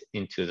embed it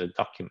into the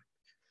document.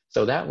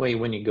 So that way,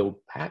 when you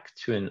go back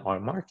to an R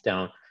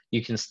Markdown,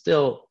 you can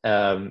still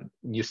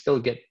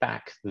get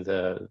back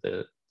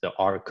the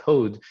R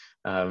code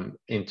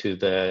into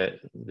the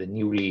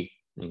newly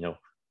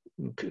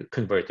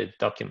converted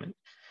document.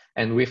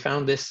 And we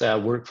found this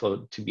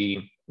workflow to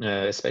be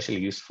especially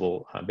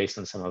useful based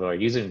on some of our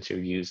user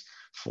interviews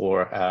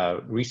for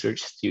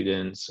research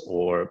students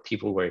or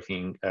people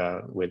working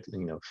with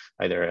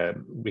either a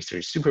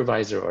research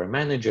supervisor or a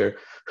manager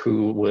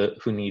who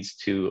needs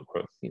to,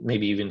 or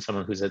maybe even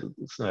someone who's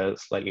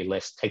slightly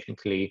less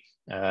technically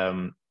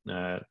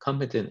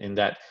competent in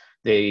that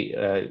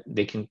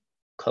they can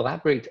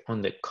collaborate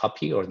on the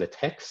copy or the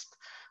text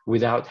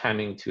without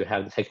having to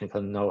have the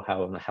technical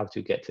know-how on how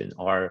to get an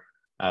R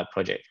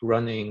project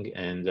running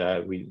and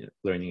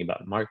learning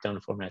about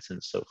Markdown formats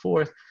and so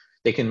forth.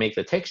 They can make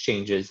the text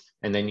changes,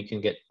 and then you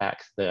can get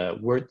back the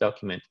Word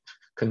document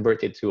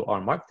converted to R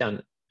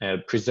Markdown,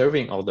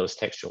 preserving all those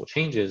textual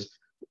changes,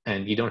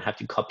 and you don't have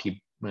to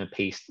copy and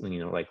paste,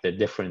 like the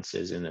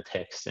differences in the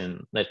text,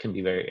 and that can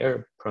be very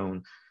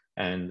error-prone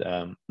and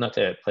not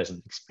a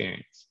pleasant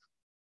experience.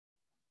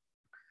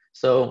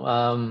 So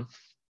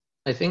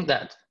I think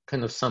that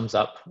kind of sums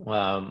up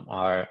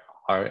our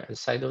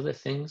side of the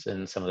things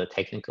and some of the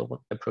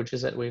technical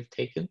approaches that we've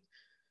taken.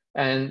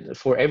 And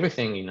for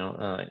everything,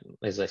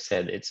 as I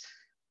said, it's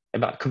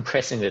about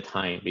compressing the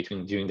time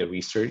between doing the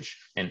research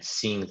and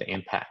seeing the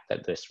impact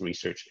that this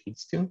research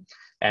leads to.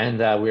 And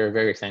we are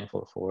very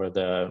thankful for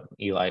the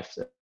eLife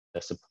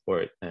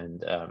support and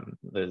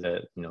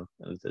the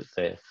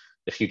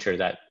future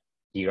that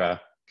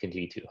ERA can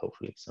lead to,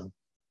 hopefully. So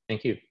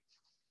thank you.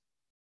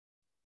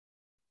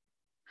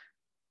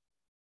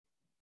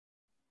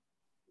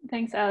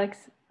 Thanks,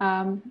 Alex.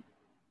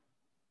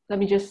 Let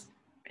me just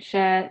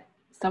share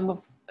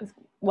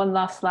one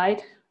last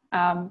slide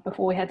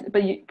before we head.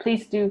 But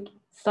please do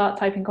start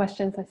typing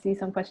questions. I see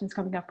some questions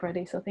coming up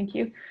already, so thank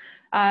you.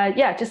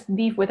 Yeah, just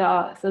leave with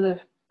our sort of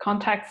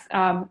contacts.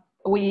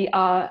 we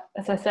are,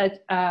 as I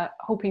said,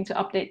 hoping to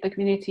update the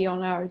community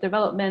on our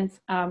development,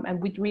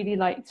 and we'd really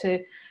like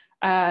to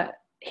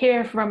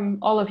hear from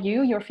all of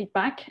you, your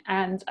feedback,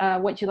 and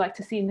what you'd like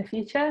to see in the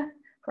future,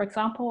 for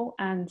example.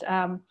 And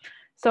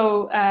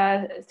so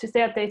to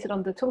stay updated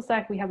on the tool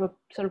stack, we have a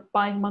sort of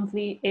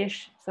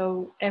bi-monthly-ish,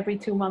 so every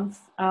 2 months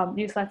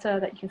newsletter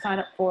that you can sign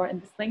up for in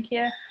this link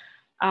here.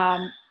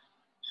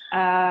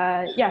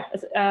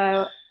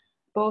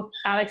 Both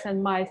Alex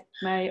and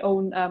my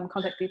own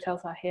contact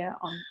details are here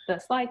on the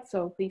slide,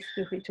 so please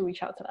feel free to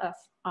reach out to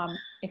us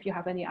if you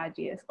have any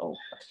ideas or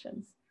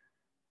questions.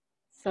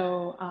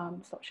 So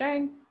stop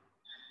sharing.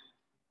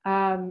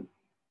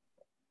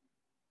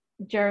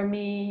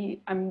 Jeremy,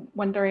 I'm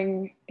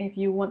wondering if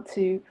you want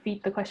to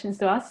feed the questions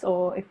to us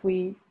or if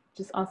we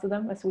just answer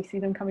them as we see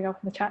them coming up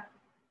in the chat.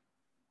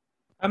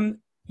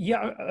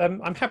 Yeah,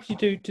 I'm happy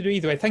to do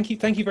either way. Thank you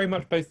very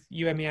much, both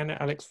you, Emmy, and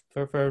Alex,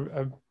 for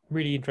a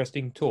really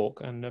interesting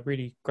talk and a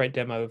really great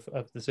demo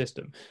of the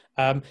system.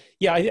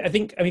 Yeah, I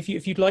think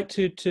if you'd like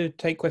to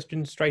take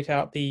questions straight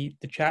out the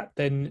chat,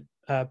 then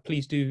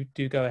please do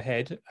go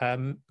ahead.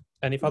 And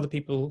if other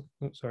people,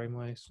 oh, sorry,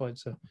 my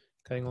slides are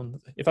going on.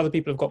 If other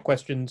people have got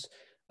questions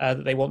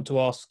that they want to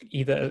ask,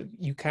 either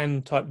you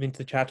can type them into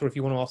the chat, or if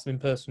you want to ask them in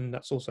person,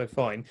 that's also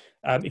fine.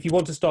 If you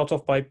want to start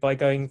off by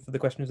going for the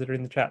questions that are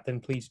in the chat, then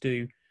please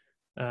do.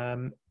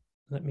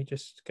 Let me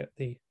just get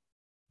the,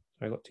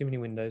 sorry, I've got too many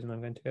windows and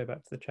I'm going to go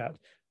back to the chat.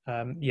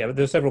 Yeah, but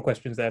there's several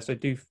questions there, so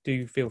do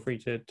feel free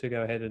to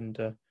go ahead and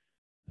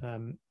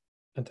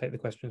take the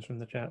questions from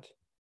the chat.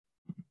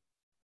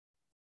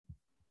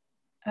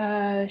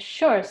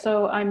 Sure.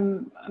 So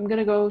I'm going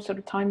to go sort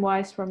of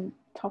time-wise from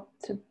top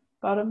to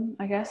bottom,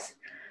 I guess.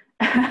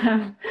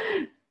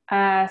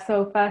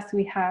 So first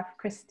we have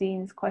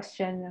Christine's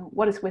question: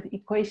 what is with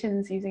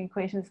equations? Using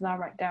equations now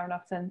write down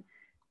often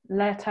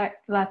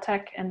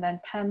LaTeX and then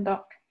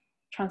Pandoc.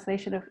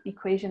 Translation of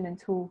equation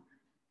into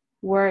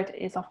Word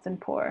is often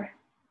poor.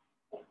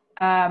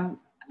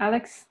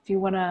 Alex, do you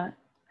want to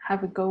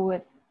have a go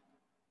with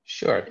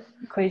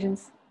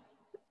equations?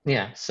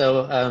 Yeah,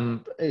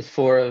 so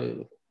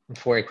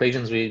for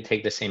equations, we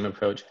take the same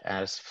approach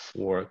as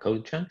for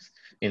code chunks,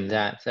 in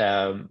that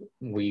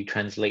we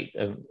translate,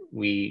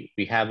 we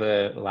have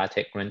a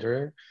LaTeX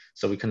renderer,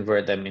 so we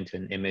convert them into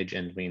an image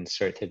and we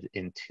insert it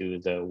into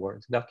the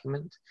Word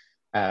document.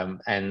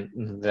 And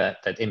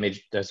that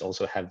image does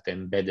also have the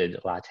embedded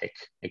LaTeX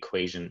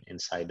equation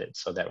inside it,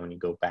 so that when you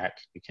go back,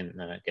 you can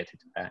get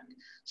it back.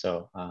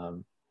 So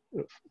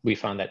we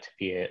found that to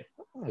be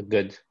a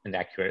good and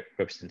accurate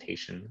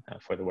representation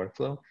for the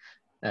workflow.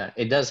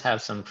 It does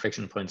have some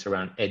friction points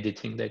around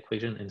editing the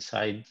equation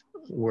inside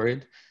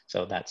Word,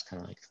 so that's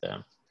kind of like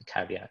the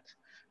caveat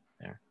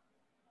there.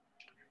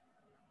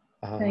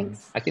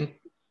 Thanks. I think.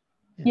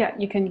 Yeah,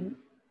 you can.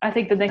 I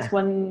think the next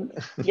one,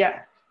 yeah,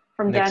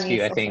 from next Danny.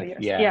 few, I think,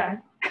 yeah.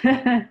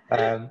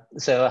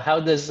 So how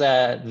does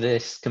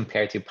this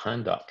compare to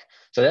Pandoc?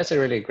 So that's a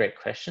really great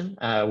question.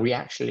 We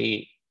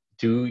actually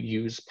do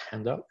use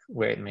Pandoc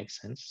where it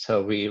makes sense.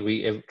 So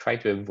we try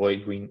to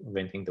avoid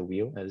reinventing the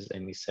wheel, as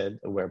Amy said,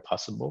 where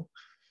possible.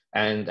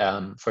 And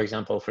for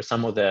example, for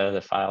some of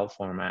the file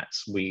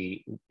formats,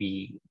 we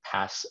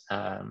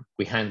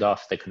hand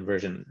off the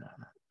conversion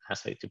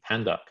assay to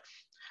Pandoc.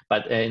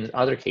 But in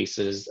other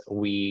cases,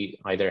 we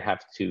either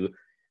have to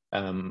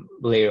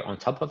layer on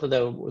top of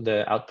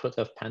the output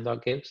of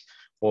Pandoc gives,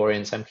 or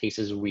in some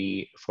cases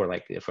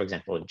for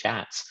example,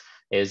 JATS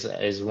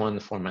is one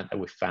format that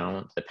we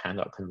found the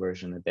Pandoc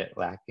conversion a bit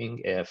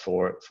lacking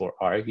for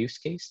our use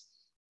case.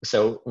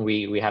 So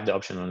we have the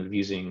option of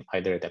using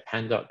either the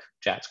Pandoc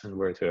JATS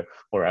converter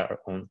or our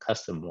own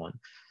custom one.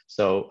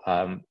 So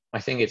I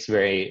think it's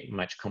very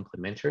much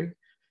complementary,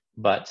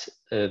 but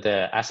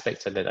the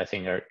aspects of it I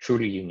think are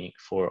truly unique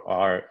for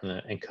our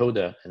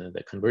encoder, and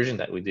the conversion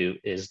that we do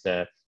is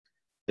the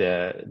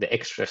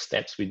extra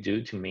steps we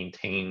do to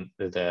maintain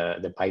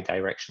the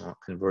bidirectional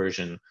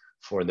conversion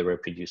for the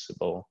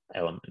reproducible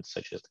elements,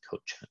 such as the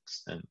code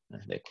chunks and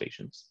the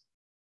equations.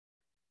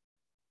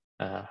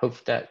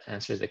 Hope that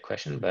answers the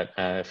question, but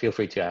feel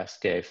free to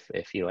ask if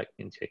you'd like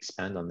me to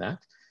expand on that.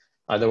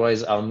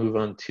 Otherwise, I'll move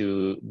on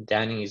to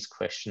Danny's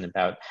question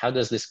about how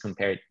does this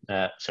compare,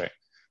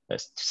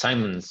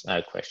 Simon's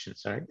question,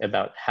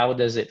 about how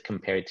does it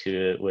compare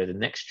with the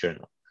next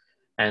journal?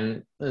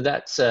 And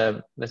that's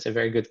a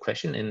very good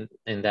question.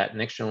 In that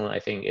next journal, I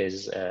think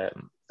is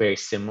very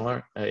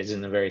similar, is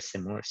in a very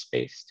similar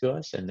space to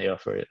us, and they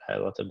offer a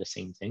lot of the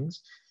same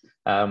things.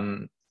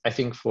 I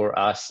think for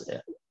us,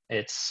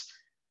 I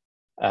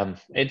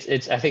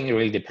think it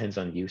really depends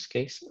on use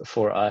case.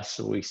 For us,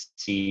 we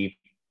see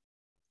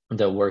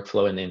the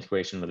workflow and the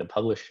integration with the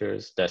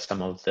publishers,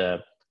 some of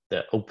the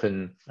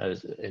open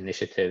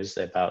initiatives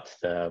about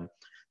the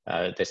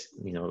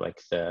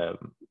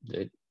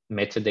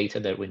metadata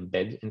that we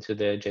embed into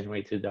the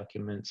generated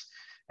documents,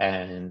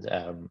 and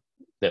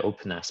the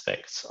open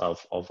aspects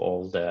of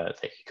all the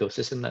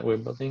ecosystem that we're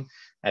building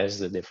as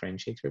the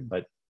differentiator.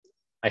 But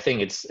I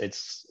think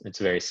it's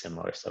very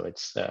similar. So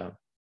it's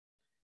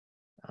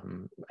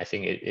I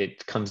think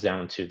it comes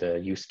down to the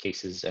use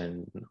cases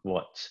and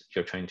what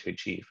you're trying to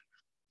achieve.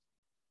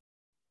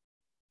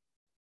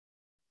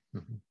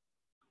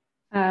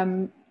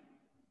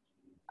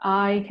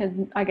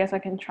 I guess I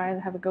can try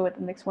and have a go at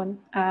the next one.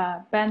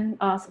 Ben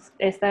asks,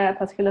 is there a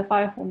particular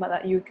file format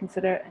that you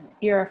consider an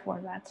ERA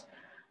format?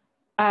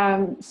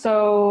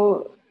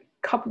 So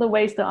a couple of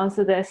ways to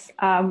answer this.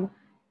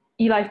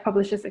 eLife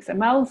publishes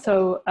XML,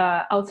 so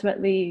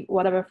ultimately,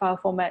 whatever file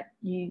format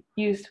you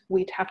use,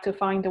 we'd have to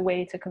find a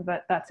way to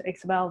convert that to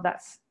XML.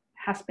 That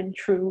has been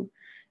true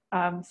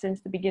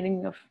since the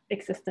beginning of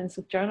existence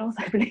of journals,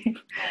 I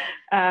believe.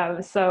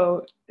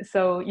 So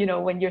you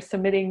know, when you're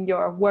submitting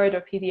your Word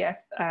or PDF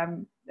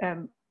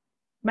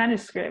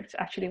manuscript,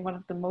 actually one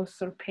of the most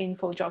sort of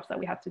painful jobs that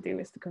we have to do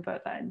is to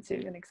convert that into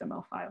an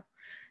XML file.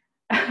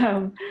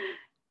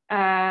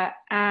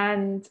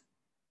 And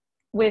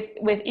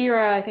with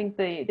ERA, I think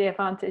the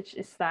advantage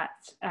is that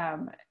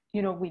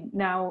you know, we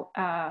now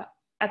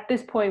at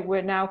this point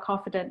we're now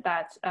confident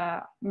that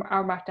our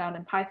Markdown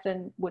and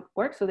Python would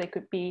work, so they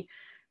could be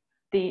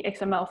the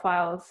XML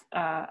files,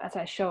 as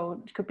I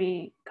showed, could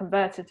be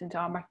converted into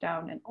our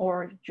Markdown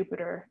or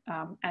Jupyter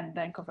and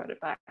then converted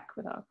back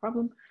without a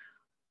problem.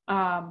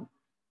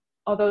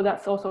 Although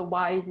that's also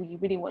why we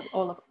really want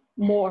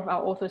more of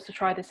our authors to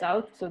try this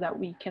out, so that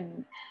we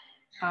can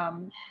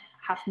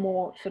have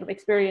more sort of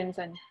experience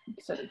and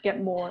sort of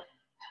get more,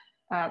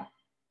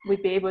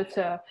 we'd be able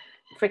to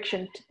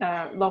friction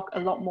log a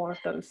lot more of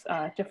those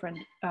different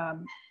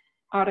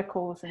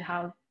articles and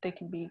how they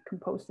can be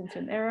composed into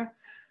an ERA.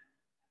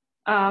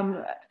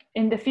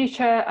 In the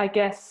future, I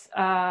guess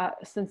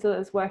Stencila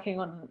is working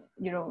on,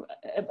 you know,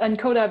 and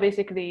Coda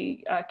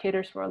basically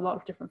caters for a lot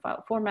of different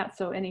file formats.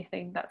 So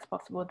anything that's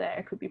possible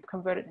there could be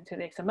converted into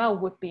the XML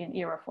would be an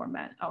ERA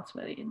format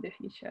ultimately in the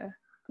future.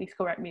 Please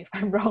correct me if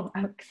I'm wrong,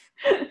 Alex.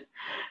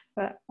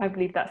 But I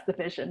believe that's the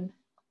vision.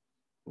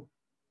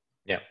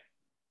 Yeah.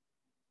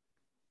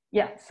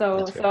 Yeah.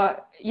 So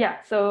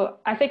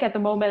I think at the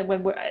moment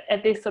when we're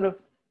at this sort of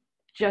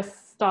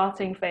just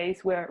starting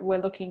phase, we're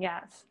looking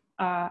at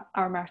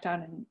our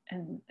Markdown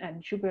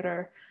and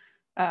Jupyter,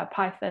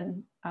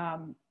 Python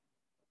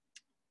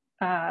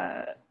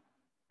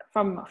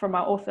from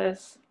our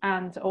authors,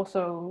 and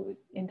also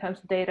in terms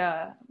of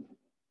data,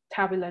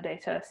 tabular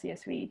data,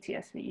 CSV,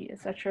 TSV,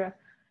 etc.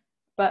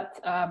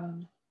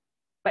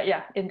 But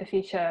yeah, in the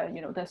future,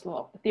 you know, there's a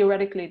lot.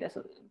 Theoretically, there's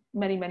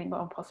many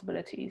more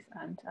possibilities,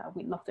 and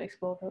we'd love to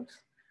explore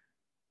those.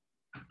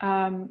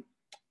 And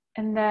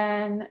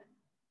then.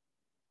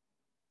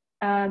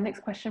 Next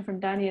question from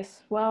Danny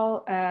as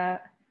well.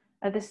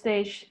 At this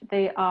stage,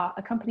 they are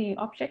accompanying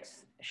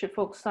objects. Should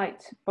folks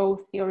cite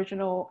both the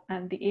original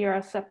and the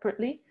ERA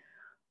separately?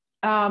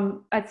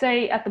 I'd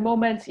say at the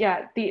moment,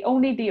 yeah,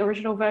 only the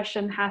original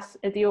version has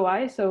a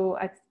DOI, so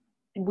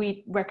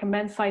we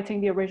recommend citing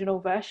the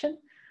original version.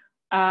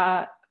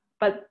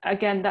 But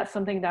again, that's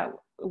something that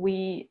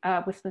we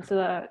with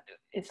Stencila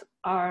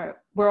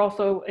we're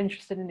also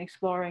interested in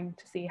exploring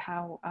to see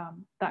how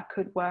that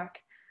could work.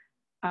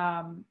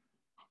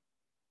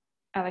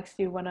 Alex,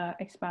 do you want to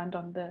expand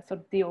on the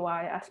sort of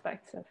DOI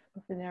aspects of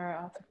the ERA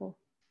article?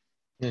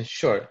 Yeah,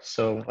 sure.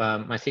 So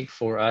I think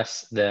for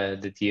us,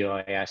 the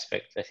DOI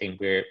aspect, I think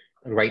we're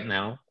right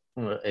now,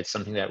 it's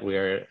something that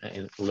we're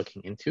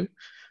looking into.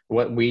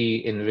 What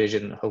we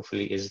envision,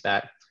 hopefully, is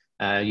that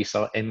you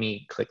saw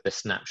Emmy click the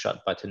snapshot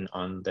button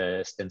on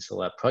the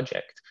Stencila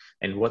project.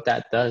 And what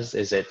that does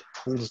is it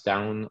pulls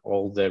down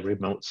all the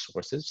remote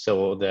sources.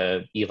 So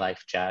the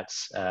eLife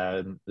chats,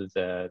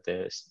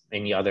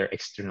 any other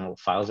external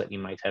files that you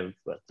might have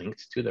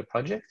linked to the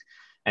project.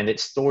 And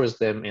it stores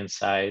them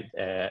inside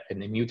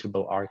an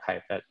immutable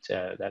archive that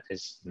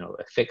is, you know,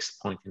 a fixed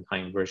point in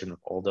time version of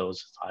all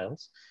those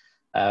files.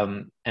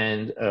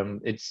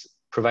 It's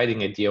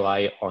providing a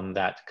DOI on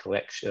that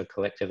collection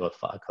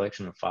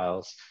of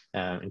files,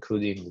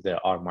 including the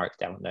R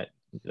Markdown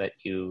that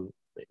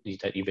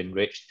you've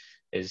enriched,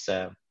 is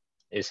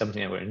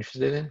something that we're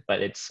interested in, but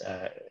it's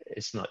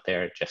not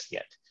there just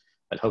yet.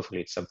 But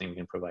hopefully, it's something we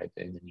can provide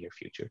in the near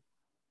future.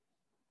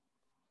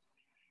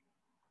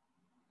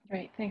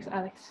 Great, thanks,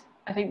 Alex.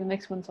 I think the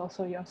next one's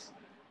also yours.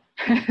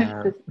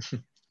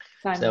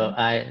 So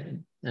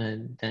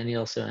Danny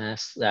also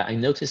asks, I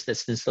noticed that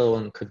Stencila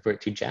won't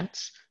convert to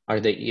JATs. Are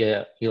the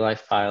eLife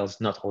files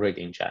not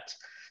already in JATs?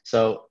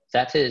 So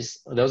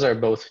those are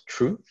both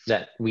true,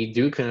 that we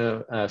do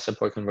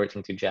support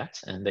converting to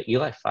JATs, and the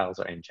eLife files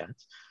are in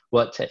JATs.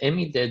 What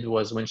Emmy did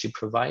was, when she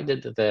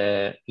provided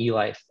the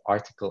eLife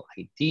article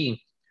ID,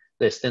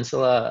 the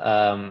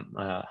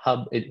Stencila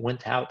Hub, it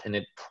went out and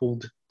it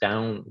pulled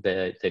down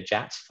the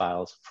JATs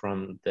files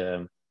from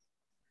the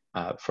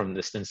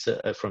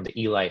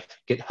eLife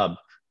GitHub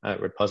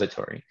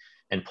repository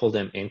and pull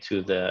them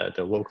into the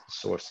local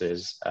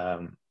sources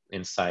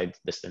inside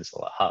the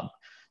Stencila Hub.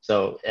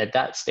 So at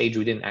that stage,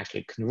 we didn't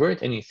actually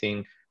convert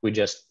anything. We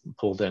just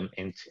pulled them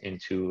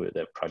into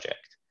the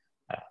project.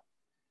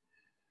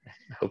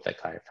 I hope that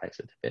clarifies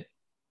it a bit.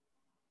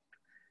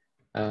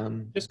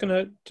 Just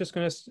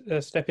gonna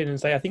step in and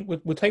say, I think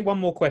we'll take one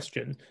more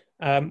question,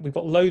 We've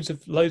got loads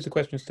of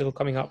questions still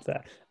coming up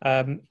there.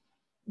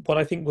 What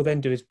I think we'll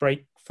then do is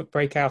break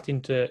out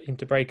into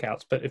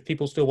breakouts. But if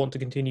people still want to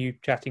continue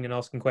chatting and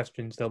asking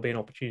questions, there'll be an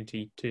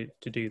opportunity to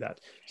do that.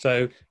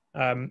 So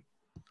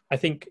I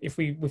think if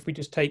we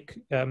just take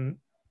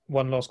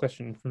one last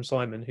question from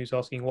Simon, who's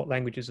asking what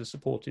languages are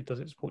supported. Does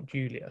it support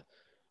Julia?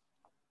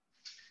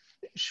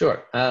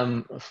 Sure.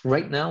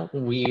 Right now,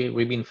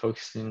 we've been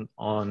focusing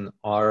on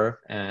R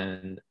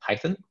and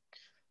Python.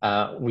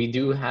 We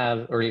do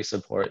have early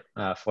support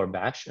for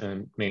Bash,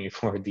 mainly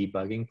for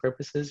debugging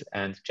purposes,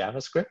 and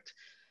JavaScript.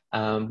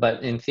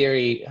 But in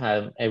theory,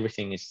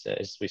 everything is,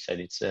 as we said,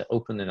 it's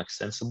open and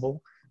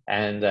extensible,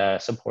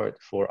 and support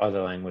for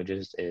other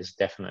languages is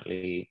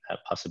definitely a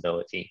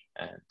possibility.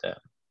 And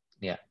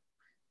yeah,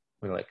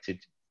 we like to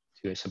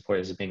support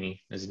as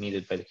many as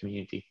needed by the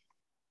community.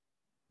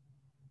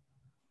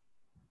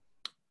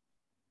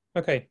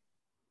 Okay.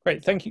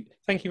 Great, thank you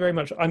very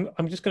much.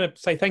 I'm just going to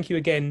say thank you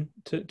again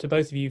to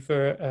both of you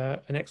for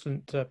an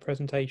excellent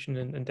presentation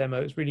and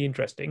demo. It was really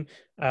interesting.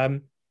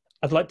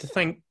 I'd like to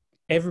thank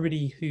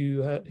everybody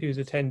who's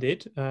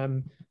attended.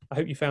 I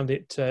hope you found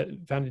it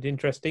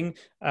interesting.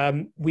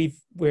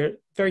 We're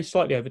very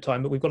slightly over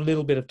time, but we've got a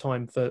little bit of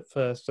time for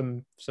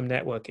some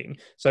networking.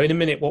 So in a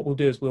minute, what we'll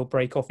do is we'll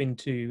break off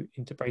into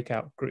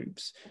breakout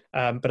groups.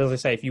 But as I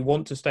say, if you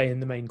want to stay in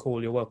the main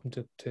call, you're welcome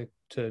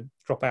to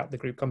drop out the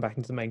group, come back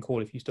into the main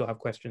call if you still have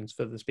questions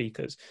for the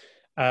speakers.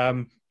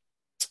 And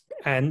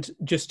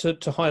just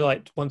to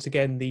highlight once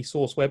again the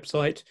SORSE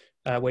website,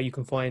 where you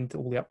can find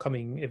all the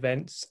upcoming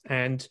events,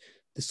 and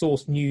the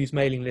SORSE news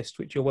mailing list,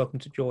 which you're welcome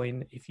to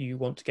join if you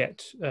want to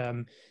get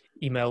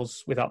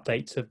emails with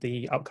updates of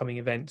the upcoming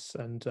events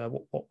and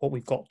what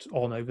we've got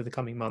on over the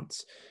coming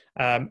months.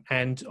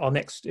 And our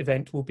next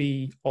event will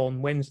be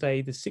on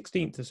Wednesday, the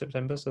 16th of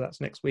September, so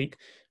that's next week,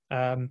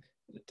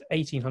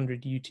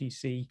 1800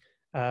 UTC,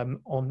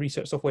 on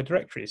research software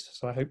directories.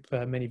 So I hope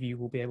many of you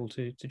will be able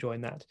to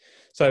join that.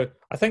 So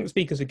I thank the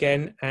speakers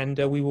again, and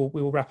we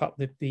will wrap up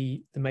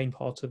the main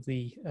part of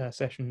the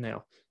session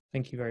now.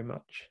 Thank you very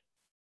much.